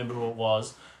can't remember who it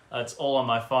was. It's all on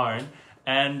my phone.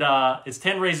 And it's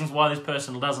 10 reasons why this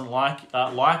person doesn't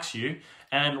likes you.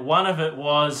 And one of it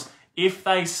was, if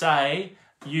they say,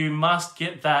 you must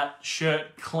get that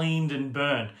shirt cleaned and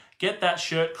burned. Get that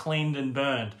shirt cleaned and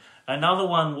burned. Another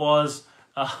one was,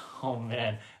 oh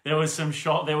man, there was some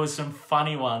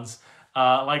funny ones.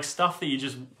 Like stuff that you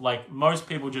just, like, most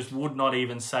people just would not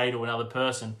even say to another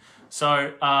person.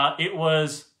 So it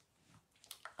was,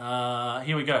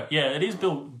 here we go. Yeah, it is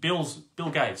Bill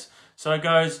Gates. So it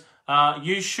goes,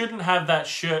 you shouldn't have that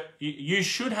shirt. You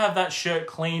should have that shirt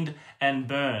cleaned and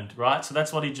burned, right? So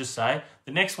that's what he just say.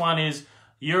 The next one is,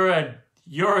 you're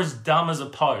as dumb as a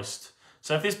post.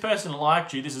 So if this person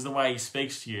liked you, this is the way he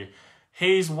speaks to you.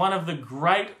 He's one of the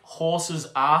great horses'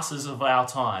 asses of our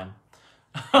time.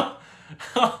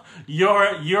 You're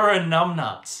a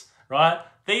numbnuts, right?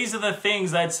 These are the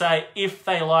things they'd say if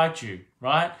they liked you,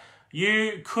 right?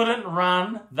 You couldn't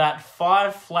run that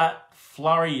 5 flat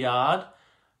flurry yard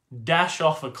dash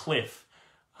off a cliff.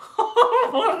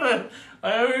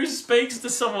 Who speaks to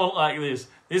someone like this?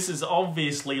 This is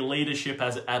obviously leadership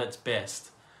at its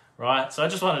best, right? So I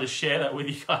just wanted to share that with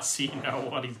you guys so you know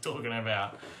what he's talking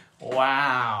about.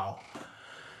 Wow.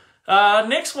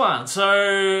 Next one.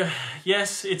 So,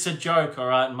 yes, it's a joke, all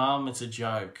right, Mum, it's a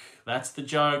joke. That's the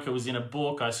joke. It was in a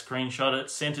book. I screenshot it,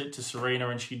 sent it to Serena,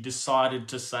 and she decided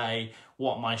to say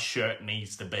what my shirt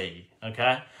needs to be,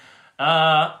 okay?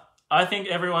 I think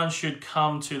everyone should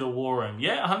come to the War Room.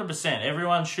 Yeah, 100%.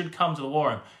 Everyone should come to the War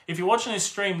Room. If you're watching this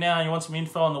stream now and you want some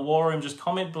info on the War Room, just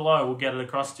comment below. We'll get it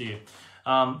across to you.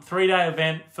 3-day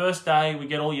event. First day, we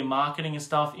get all your marketing and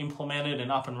stuff implemented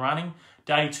and up and running.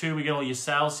 Day 2, we get all your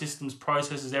sales systems,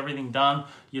 processes, everything done.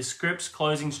 Your scripts,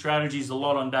 closing strategies, a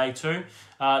lot on day 2.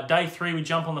 Day 3, we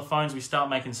jump on the phones, we start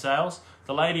making sales.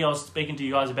 The lady I was speaking to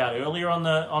you guys about earlier on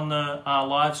the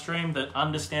live stream that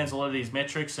understands a lot of these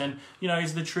metrics and, you know,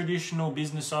 is the traditional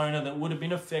business owner that would have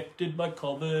been affected by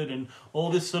COVID and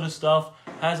all this sort of stuff,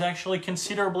 has actually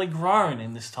considerably grown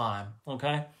in this time,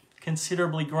 okay?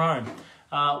 Considerably grown.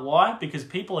 Why? Because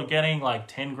people are getting like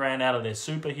 10 grand out of their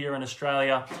super here in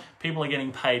Australia. People are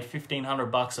getting paid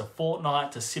 $1,500 a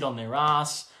fortnight to sit on their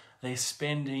ass. They're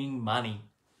spending money.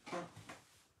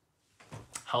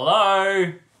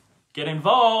 Hello? Get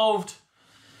involved.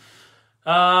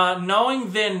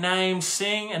 Knowing their name,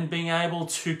 seeing and being able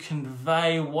to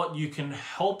convey what you can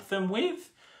help them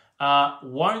with,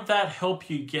 won't that help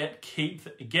you get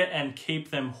and keep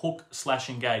them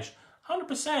hook/engaged?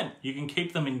 100%. You can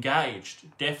keep them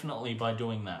engaged, definitely, by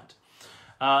doing that.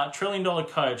 $1 Trillion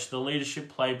Coach, the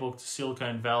leadership playbook to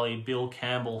Silicon Valley, Bill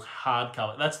Campbell,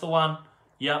 hardcover. That's the one.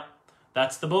 Yep,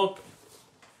 that's the book.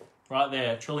 Right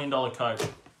there, $1 Trillion Coach.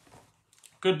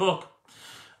 Good book.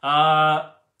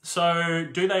 So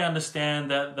do they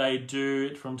understand that they do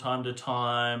it from time to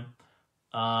time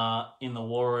in the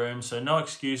War Room? So no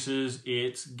excuses.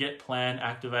 It's get planned,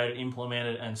 activated,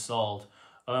 implemented, and sold.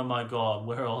 Oh my God,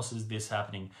 where else is this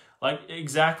happening? Like,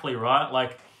 exactly, right?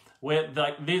 Like, where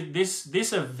like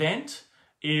this event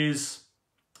is,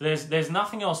 there's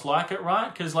nothing else like it,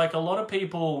 right? Because like a lot of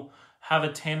people have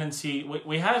a tendency,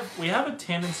 we have a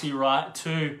tendency, right,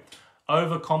 to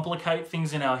overcomplicate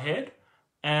things in our head,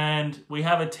 and we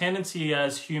have a tendency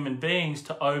as human beings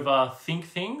to overthink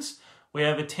things. We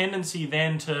have a tendency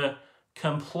then to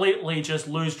completely just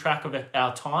lose track of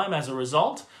our time as a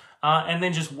result. And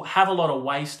then just have a lot of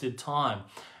wasted time.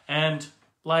 And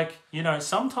like, you know,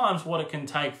 sometimes what it can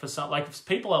take for some, like if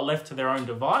people are left to their own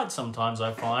device, sometimes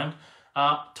I find,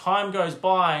 time goes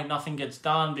by, nothing gets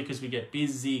done because we get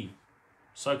busy,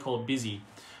 so-called busy.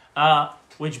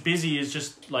 Which busy is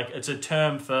just like, it's a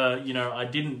term for, you know, I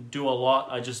didn't do a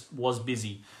lot, I just was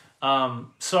busy.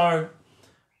 So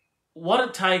what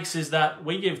it takes is that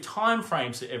we give time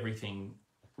frames to everything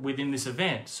within this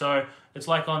event. So it's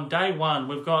like on day 1,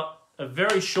 we've got a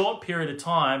very short period of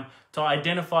time to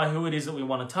identify who it is that we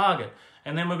want to target.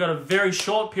 And then we've got a very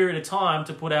short period of time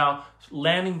to put our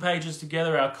landing pages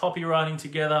together, our copywriting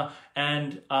together,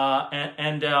 and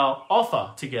our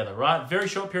offer together, right? Very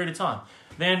short period of time.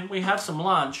 Then we have some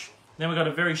lunch. Then we've got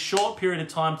a very short period of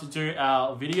time to do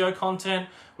our video content.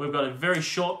 We've got a very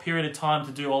short period of time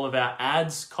to do all of our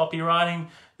ads, copywriting.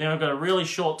 Then we've got a really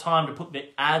short time to put the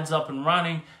ads up and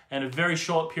running, and a very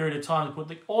short period of time to put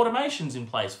the automations in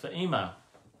place for email.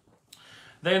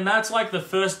 Then that's like the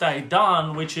first day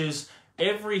done, which is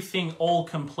everything all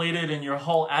completed and your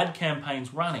whole ad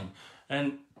campaign's running.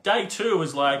 And day 2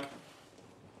 is like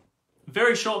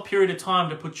very short period of time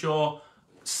to put your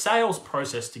sales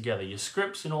process together, your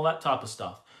scripts and all that type of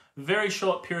stuff. Very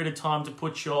short period of time to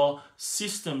put your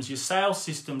systems, your sales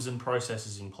systems and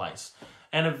processes in place.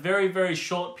 And a very, very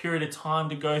short period of time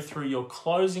to go through your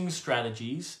closing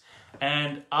strategies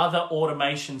and other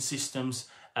automation systems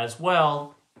as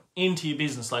well into your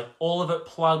business, like all of it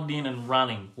plugged in and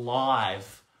running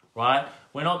live, right?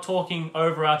 We're not talking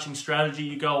overarching strategy,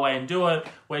 you go away and do it.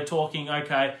 We're talking,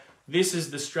 okay, this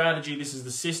is the strategy, this is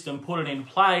the system, put it in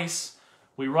place.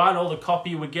 We write all the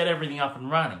copy, we get everything up and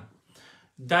running.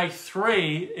 Day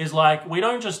 3 is like, we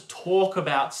don't just talk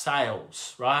about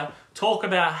sales, right? Talk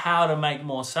about how to make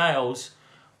more sales.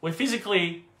 We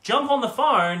physically jump on the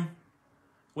phone,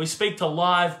 we speak to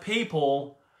live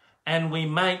people, and we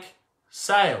make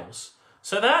sales.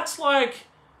 So that's like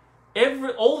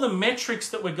all the metrics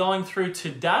that we're going through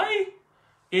today,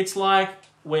 it's like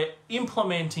we're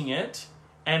implementing it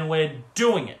and we're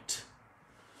doing it.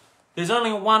 There's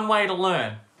only one way to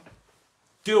learn.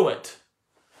 Do it.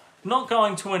 Not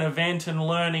going to an event and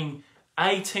learning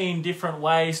 18 different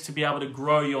ways to be able to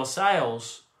grow your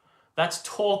sales. That's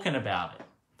talking about it.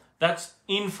 That's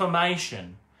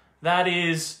information. that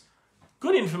is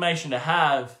good information to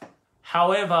have.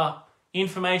 However,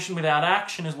 information without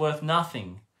action is worth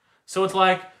nothing. So it's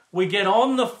like we get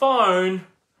on the phone,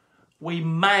 we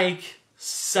make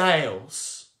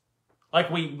sales. Like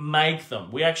we make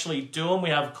them. We actually do them.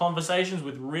 We have conversations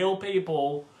with real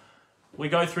people. We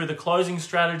go through the closing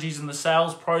strategies and the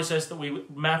sales process that we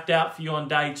mapped out for you on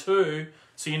day 2.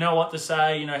 So you know what to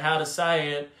say, you know how to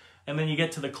say it. And then you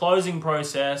get to the closing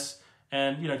process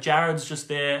and, Jared's just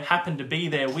there, happened to be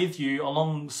there with you,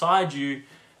 alongside you.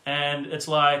 And it's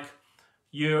like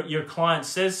your client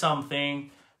says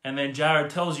something and then Jared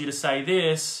tells you to say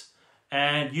this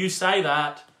and you say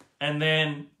that. And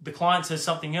then the client says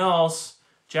something else,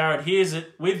 Jared hears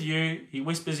it with you, he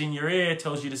whispers in your ear,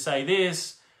 tells you to say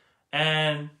this,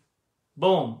 and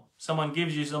boom, someone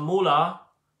gives you some moolah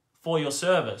for your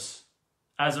service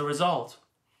as a result.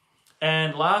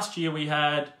 And last year we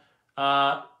had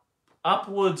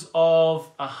upwards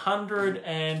of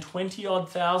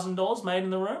 $120,000 made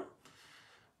in the room.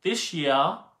 This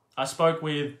year, I spoke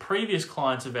with previous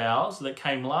clients of ours that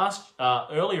came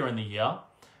earlier in the year,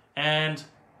 and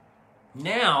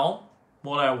now,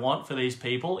 what I want for these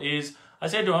people is, I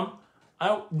said to them,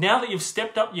 now that you've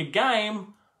stepped up your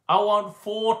game, I want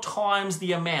 4 times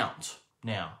the amount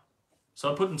now. So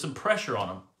I'm putting some pressure on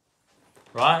them,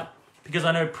 right? Because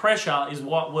I know pressure is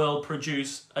what will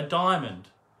produce a diamond.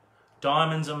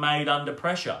 Diamonds are made under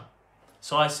pressure.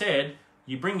 So I said,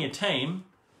 you bring your team,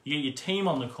 you get your team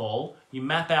on the call, you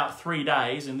map out 3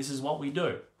 days, and this is what we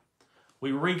do.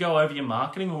 We re-go over your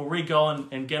marketing. We'll re-go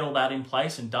and get all that in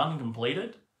place and done and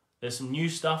completed. There's some new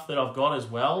stuff that I've got as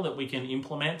well that we can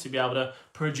implement to be able to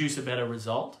produce a better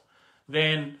result.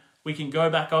 Then we can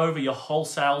go back over your whole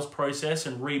sales process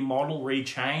and remodel,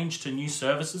 rechange to new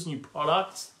services, new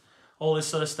products, all this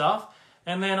sort of stuff.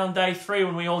 And then on day 3,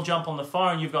 when we all jump on the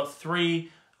phone, you've got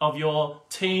 3 of your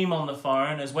team on the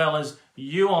phone as well as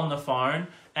you on the phone.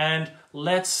 And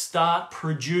let's start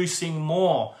producing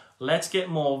more. Let's get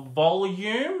more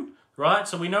volume, right?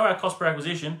 So we know our cost per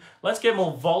acquisition. Let's get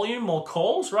more volume, more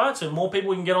calls, right? So more people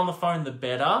we can get on the phone, the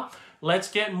better. Let's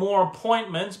get more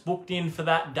appointments booked in for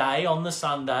that day on the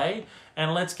Sunday.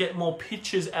 And let's get more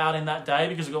pitches out in that day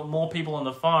because we've got more people on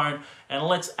the phone. And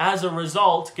let's, as a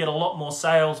result, get a lot more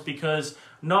sales because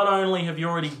not only have you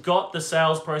already got the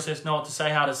sales process, know what to say,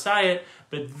 how to say it,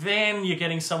 but then you're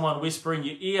getting someone whisper in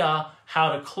your ear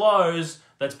how to close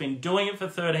that's been doing it for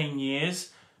 13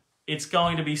 years. It's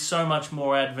going to be so much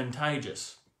more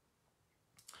advantageous.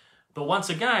 But once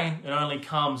again, it only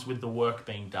comes with the work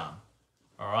being done.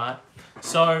 All right?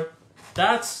 So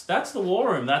that's the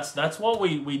war room. That's what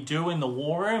we do in the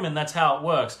war room, and that's how it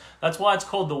works. That's why it's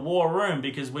called the war room,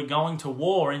 because we're going to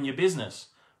war in your business,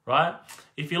 right?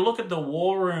 If you look at the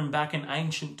war room back in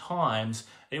ancient times,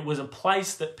 it was a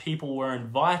place that people were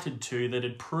invited to that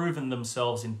had proven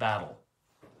themselves in battle.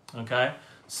 Okay?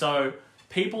 So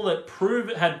people that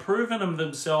had proven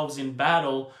themselves in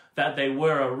battle that they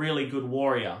were a really good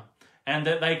warrior and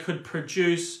that they could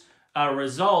produce a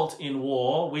result in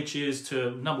war, which is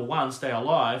to, number 1, stay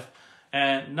alive,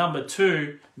 and number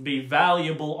 2, be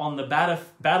valuable on the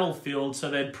battlefield,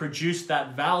 so they'd produced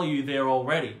that value there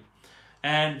already.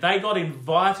 And they got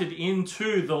invited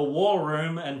into the war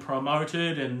room and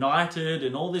promoted and knighted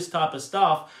and all this type of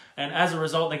stuff. And as a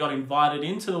result, they got invited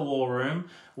into the war room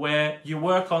where you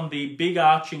work on the big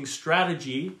arching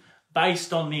strategy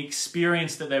based on the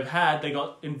experience that they've had. They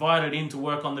got invited in to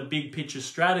work on the big picture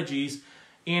strategies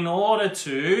in order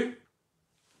to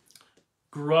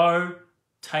grow,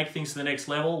 take things to the next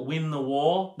level, win the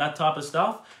war, that type of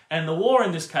stuff. And the war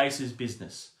in this case is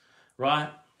business, right?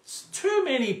 Too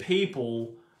many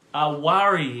people are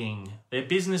worrying. They're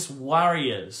business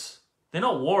warriors. They're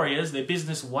not warriors, they're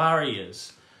business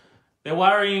warriors. They're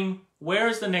worrying, where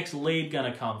is the next lead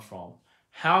going to come from?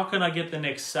 How can I get the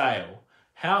next sale?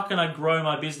 How can I grow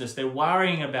my business? They're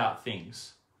worrying about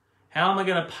things. How am I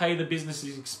going to pay the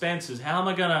business's expenses? How am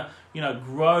I going to,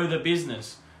 grow the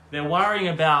business? They're worrying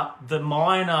about the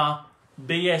minor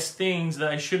BS things that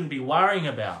they shouldn't be worrying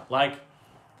about. Like,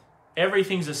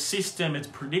 everything's a system, it's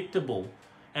predictable.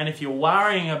 And if you're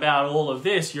worrying about all of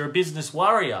this, you're a business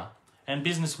warrior. And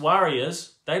business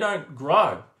warriors, they don't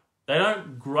grow. They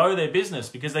don't grow their business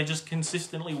because they just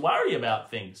consistently worry about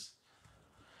things.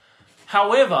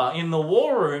 However, in the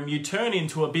war room, you turn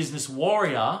into a business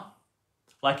warrior,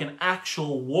 like an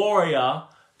actual warrior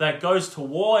that goes to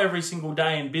war every single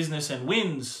day in business and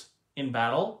wins in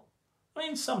battle. I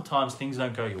mean, sometimes things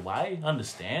don't go your way,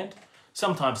 understand.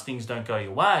 Sometimes things don't go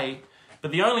your way,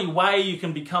 but the only way you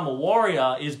can become a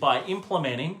warrior is by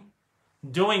implementing,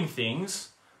 doing things,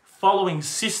 following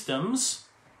systems,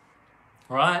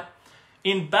 right?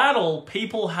 in battle,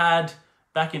 people had,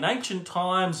 back in ancient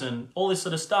times and all this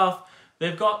sort of stuff,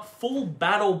 they've got full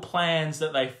battle plans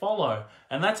that they follow.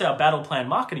 And that's our battle plan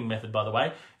marketing method, by the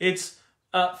way. It's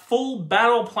a full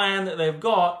battle plan that they've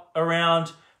got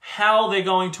around how they're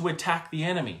going to attack the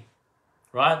enemy,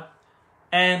 right?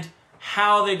 And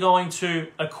how they're going to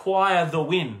acquire the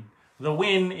win. The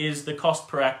win is the cost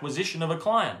per acquisition of a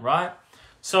client, right?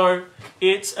 So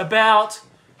it's about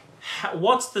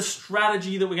what's the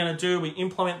strategy that we're going to do. We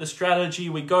implement the strategy,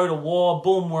 we go to war,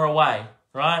 boom, we're away,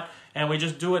 right? And we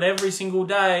just do it every single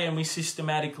day and we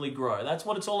systematically grow. That's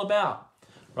what it's all about,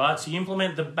 right? So you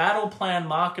implement the battle plan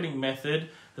marketing method,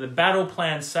 the battle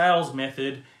plan sales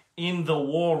method in the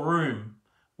war room,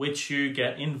 which you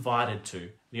get invited to.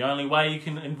 The only way you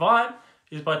can invite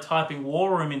is by typing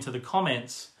war room into the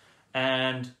comments,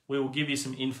 and we will give you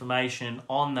some information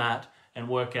on that and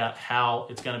work out how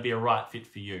it's going to be a right fit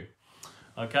for you.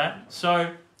 Okay,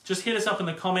 so just hit us up in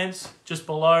the comments just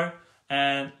below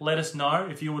and let us know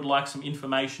if you would like some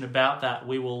information about that.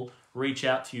 We will reach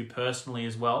out to you personally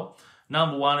as well.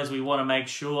 Number one is we want to make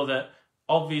sure that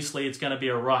obviously it's going to be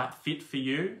a right fit for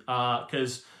you,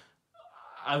 because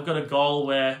I've got a goal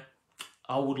where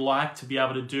I would like to be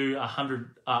able to do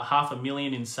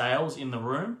 $500,000 in sales in the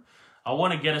room. I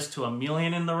want to get us to $1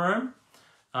 million in the room,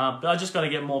 but I just got to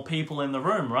get more people in the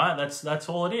room, right? That's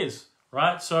all it is,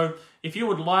 right? So if you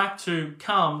would like to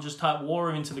come, just type war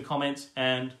room into the comments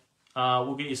and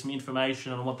we'll get you some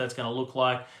information on what that's going to look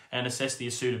like and assess the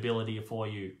suitability for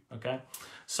you, okay?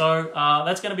 So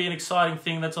that's going to be an exciting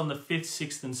thing. That's on the 5th,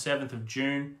 6th, and 7th of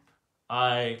June.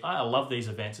 I love these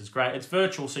events. It's great. It's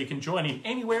virtual, so you can join in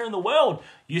anywhere in the world.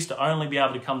 You used to only be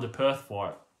able to come to Perth for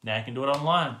it. Now you can do it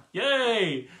online.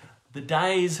 Yay! The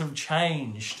days have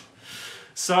changed.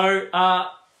 So,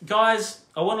 guys,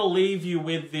 I want to leave you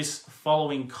with this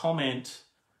following comment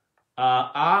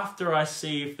after I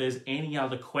see if there's any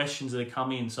other questions that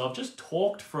come in. So I've just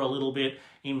talked for a little bit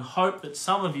in hope that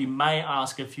some of you may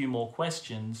ask a few more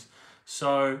questions.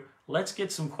 So let's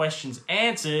get some questions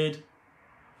answered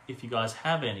if you guys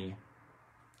have any.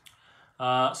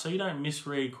 So you don't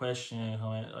misread question,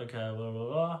 comment. Okay, blah, blah,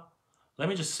 blah. Let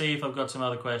me just see if I've got some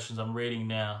other questions I'm reading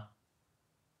now.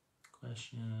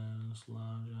 Questions,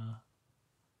 larger.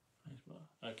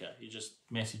 Okay, you're just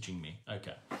messaging me.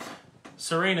 Okay.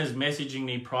 Serena's messaging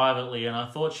me privately, and I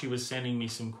thought she was sending me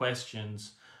some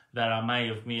questions that I may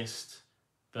have missed,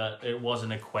 but it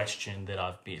wasn't a question that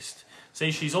I've missed. See,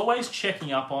 she's always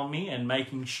checking up on me and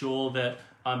making sure that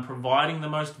I'm providing the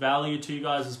most value to you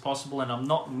guys as possible and I'm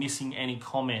not missing any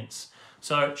comments.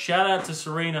 So shout out to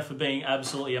Serena for being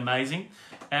absolutely amazing.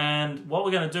 And what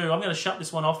we're going to do, I'm going to shut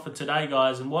this one off for today,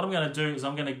 guys. And what I'm going to do is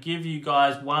I'm going to give you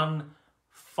guys one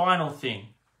final thing.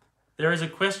 There is a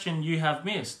question you have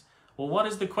missed. Well, what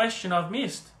is the question I've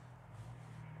missed?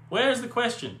 Where is the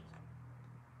question?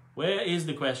 Where is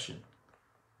the question?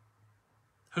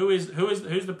 Who's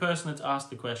the person that's asked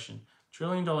the question? $1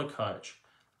 Trillion Coach.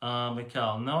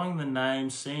 Mikhail, knowing the name,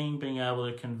 seeing, being able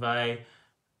to convey.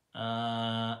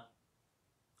 I've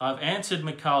answered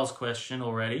Mikhail's question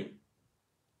already.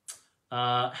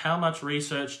 How much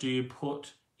research do you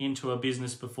put into a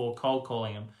business before cold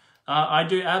calling them? I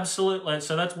do absolutely.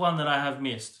 So that's one that I have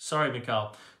missed. Sorry,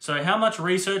 Mikhail. So how much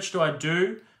research do I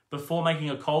do before making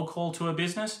a cold call to a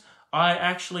business? I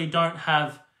actually don't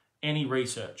have any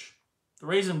research. The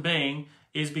reason being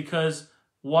is because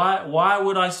why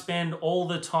would I spend all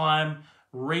the time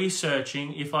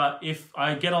researching if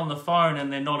I get on the phone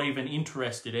and they're not even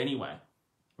interested anyway,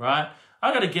 right?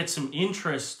 I got to get some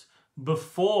interest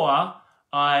before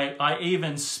I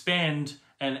even spend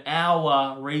an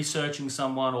hour researching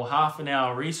someone or half an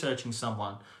hour researching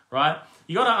someone, right?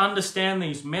 You got to understand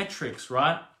these metrics,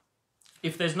 right?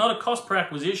 If there's not a cost per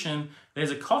acquisition,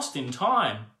 there's a cost in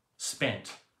time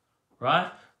spent,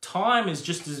 right? Time is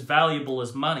just as valuable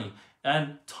as money,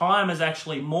 and time is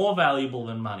actually more valuable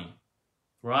than money,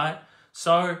 right?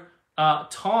 So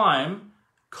time,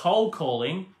 cold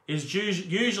calling, is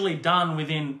usually done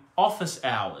within office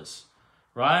hours,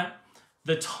 right?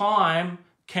 The time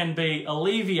can be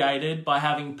alleviated by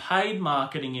having paid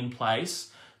marketing in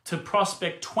place to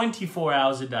prospect 24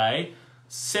 hours a day,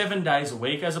 7 days a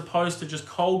week, as opposed to just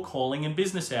cold calling in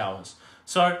business hours.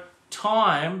 So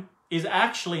time is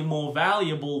actually more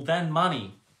valuable than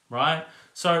money, right?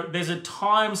 So there's a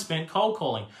time spent cold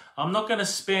calling. I'm not going to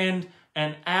spend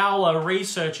an hour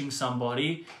researching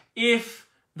somebody if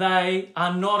they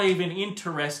are not even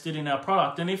interested in our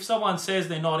product. And if someone says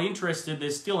they're not interested,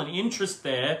 there's still an interest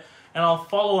there, and I'll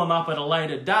follow them up at a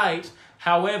later date.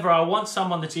 However, I want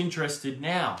someone that's interested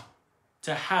now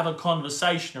to have a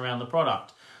conversation around the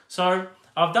product. So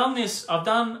I've done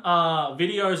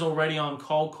videos already on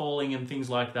cold calling and things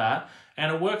like that,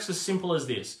 and it works as simple as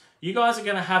this. You guys are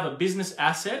going to have a business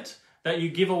asset that you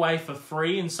give away for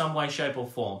free in some way, shape, or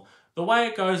form. The way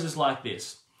it goes is like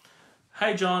this.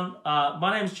 Hey John,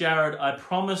 my name's Jared. I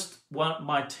promised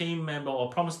my team member, or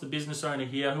promised the business owner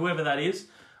here, whoever that is,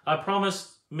 I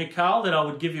promised Mikhail that I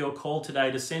would give you a call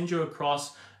today to send you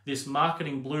across this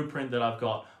marketing blueprint that I've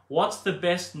got. What's the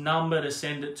best number to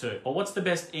send it to? Or what's the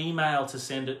best email to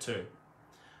send it to?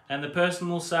 And the person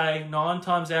will say, 9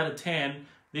 times out of 10,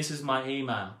 this is my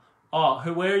email. Oh,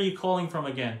 where are you calling from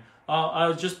again? Oh,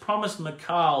 I just promised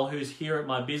Mikhail, who's here at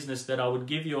my business, that I would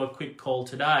give you a quick call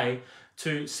today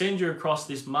to send you across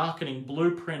this marketing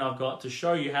blueprint I've got to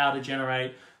show you how to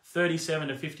generate 37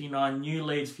 to 59 new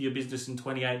leads for your business in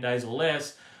 28 days or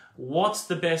less. What's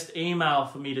the best email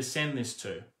for me to send this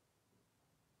to?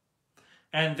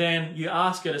 And then you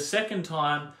ask it a second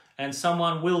time, and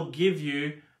someone will give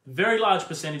you, very large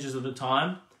percentages of the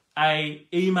time, a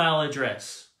email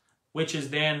address, which is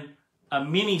then a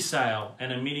mini sale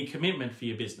and a mini commitment for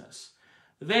your business.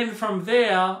 Then from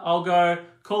there, I'll go,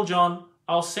 cool, John,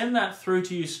 I'll send that through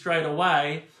to you straight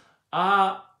away.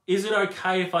 Is it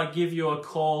okay if I give you a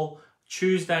call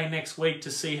Tuesday next week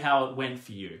to see how it went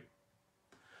for you?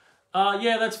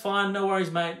 Yeah, that's fine. No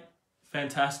worries, mate.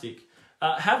 Fantastic.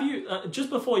 Have you, just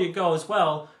before you go as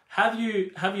well, have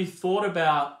you thought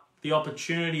about the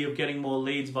opportunity of getting more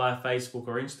leads via Facebook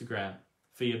or Instagram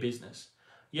for your business?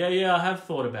 Yeah, I have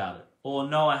thought about it. Or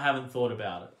no, I haven't thought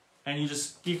about it. And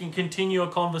you can continue a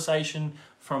conversation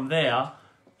from there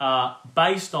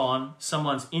based on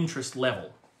someone's interest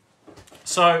level.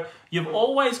 So you've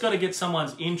always got to get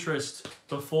someone's interest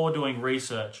before doing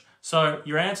research. So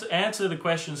your answer the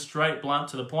question straight, blunt,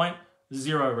 to the point,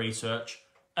 0 research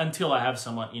until I have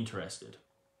someone interested.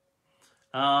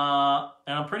 And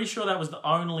I'm pretty sure that was the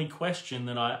only question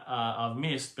that I've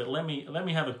missed, but let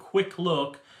me have a quick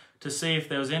look to see if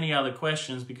there was any other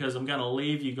questions, because I'm going to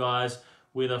leave you guys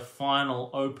with a final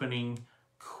opening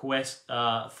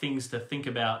things to think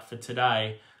about for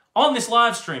today on this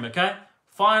live stream, okay?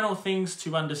 Final things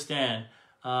to understand.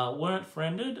 Weren't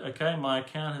friended. Okay, my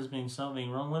account has been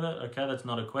something wrong with it. Okay, that's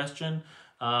not a question.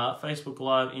 Facebook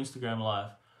Live, Instagram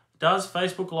Live. Does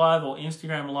Facebook Live or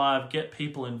Instagram Live get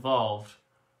people involved?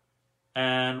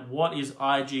 And what is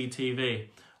IGTV?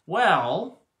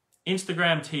 Well,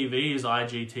 Instagram TV is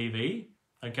IGTV,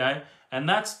 okay? And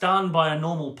that's done by a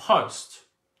normal post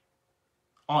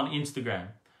on Instagram.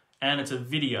 And it's a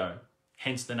video,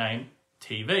 hence the name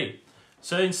TV.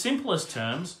 So in simplest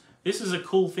terms, this is a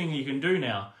cool thing you can do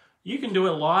now. You can do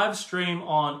a live stream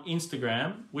on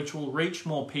Instagram, which will reach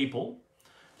more people,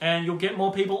 and you'll get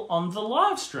more people on the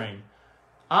live stream.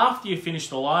 After you finish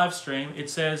the live stream, it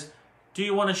says, do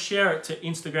you want to share it to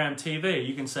Instagram TV?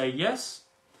 You can say yes,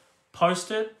 post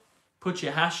it, put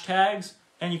your hashtags,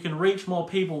 and you can reach more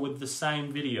people with the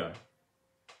same video.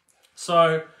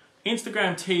 So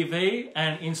Instagram TV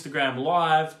and Instagram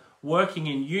Live working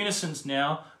in unison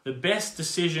now, the best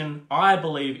decision I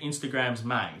believe Instagram's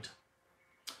made.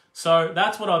 So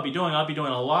that's what I'd be doing. I'd be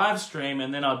doing a live stream,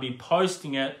 and then I'd be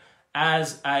posting it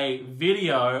as a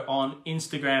video on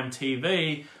Instagram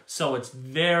TV, so it's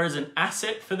there as an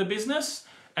asset for the business,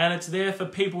 and it's there for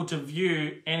people to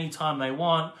view anytime they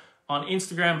want. On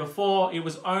Instagram before, it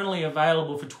was only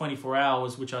available for 24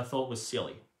 hours, which I thought was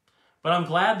silly. But I'm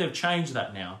glad they've changed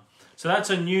that now. So that's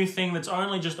a new thing that's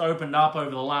only just opened up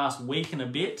over the last week and a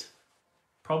bit,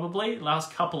 probably,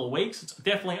 last couple of weeks. It's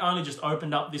definitely only just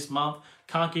opened up this month.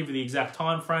 Can't give you the exact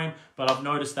time frame, but I've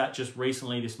noticed that just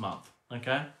recently this month,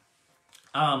 okay?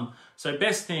 So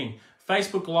best thing,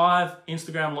 Facebook Live,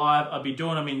 Instagram Live, I'll be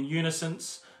doing them in unison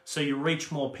so you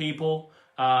reach more people.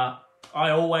 I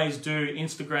always do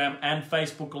Instagram and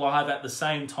Facebook Live at the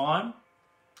same time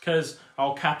because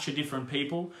I'll capture different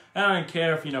people. And I don't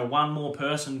care if, one more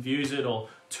person views it or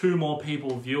 2 more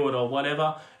people view it or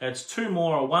whatever. It's 2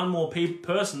 more or 1 more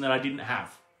person that I didn't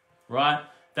have, right?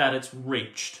 That it's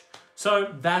reached.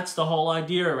 So that's the whole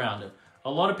idea around it. A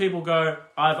lot of people go,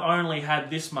 I've only had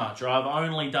this much, or I've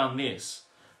only done this.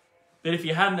 But if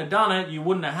you hadn't have done it, you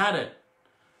wouldn't have had it.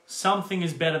 Something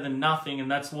is better than nothing,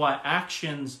 and that's why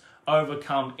actions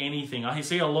overcome anything. I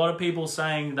see a lot of people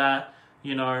saying that,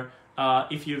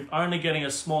 if you're only getting a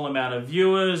small amount of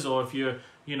viewers, or if you're,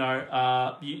 you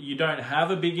don't have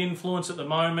a big influence at the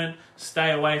moment, stay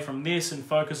away from this and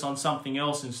focus on something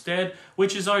else instead,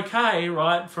 which is okay,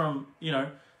 right? From,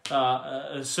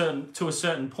 a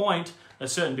certain point, a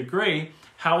certain degree.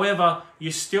 However,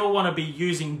 you still want to be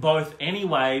using both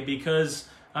anyway, because,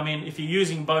 if you're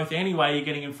using both anyway, you're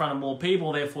getting in front of more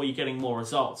people, therefore you're getting more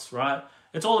results, right?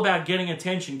 It's all about getting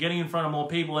attention, getting in front of more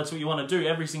people. That's what you want to do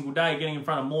every single day, getting in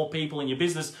front of more people in your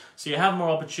business so you have more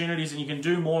opportunities and you can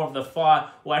do more of the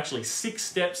 6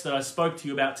 steps that I spoke to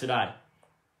you about today.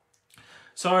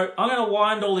 So I'm going to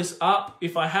wind all this up.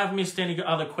 If I have missed any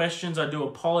other questions, I do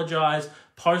apologize.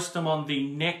 Post them on the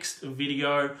next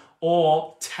video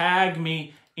or tag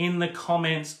me in the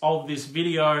comments of this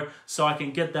video so I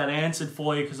can get that answered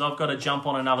for you, because I've got to jump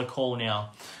on another call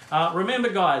now. Remember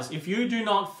guys, if you do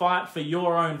not fight for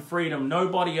your own freedom,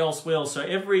 nobody else will. So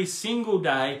every single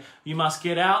day you must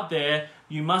get out there,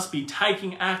 you must be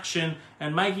taking action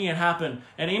and making it happen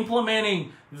and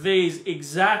implementing these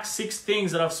exact 6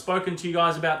 things that I've spoken to you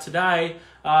guys about today.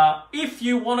 If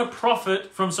you want to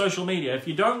profit from social media. If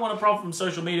you don't want to profit from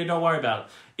social media, don't worry about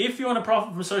it. If you want to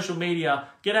profit from social media,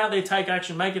 get out there, take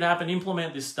action, make it happen,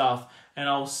 implement this stuff, and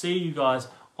I'll see you guys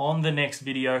on the next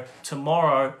video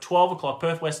tomorrow, 12 o'clock,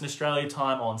 Perth, Western Australia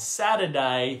time on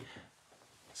Saturday.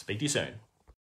 Speak to you soon.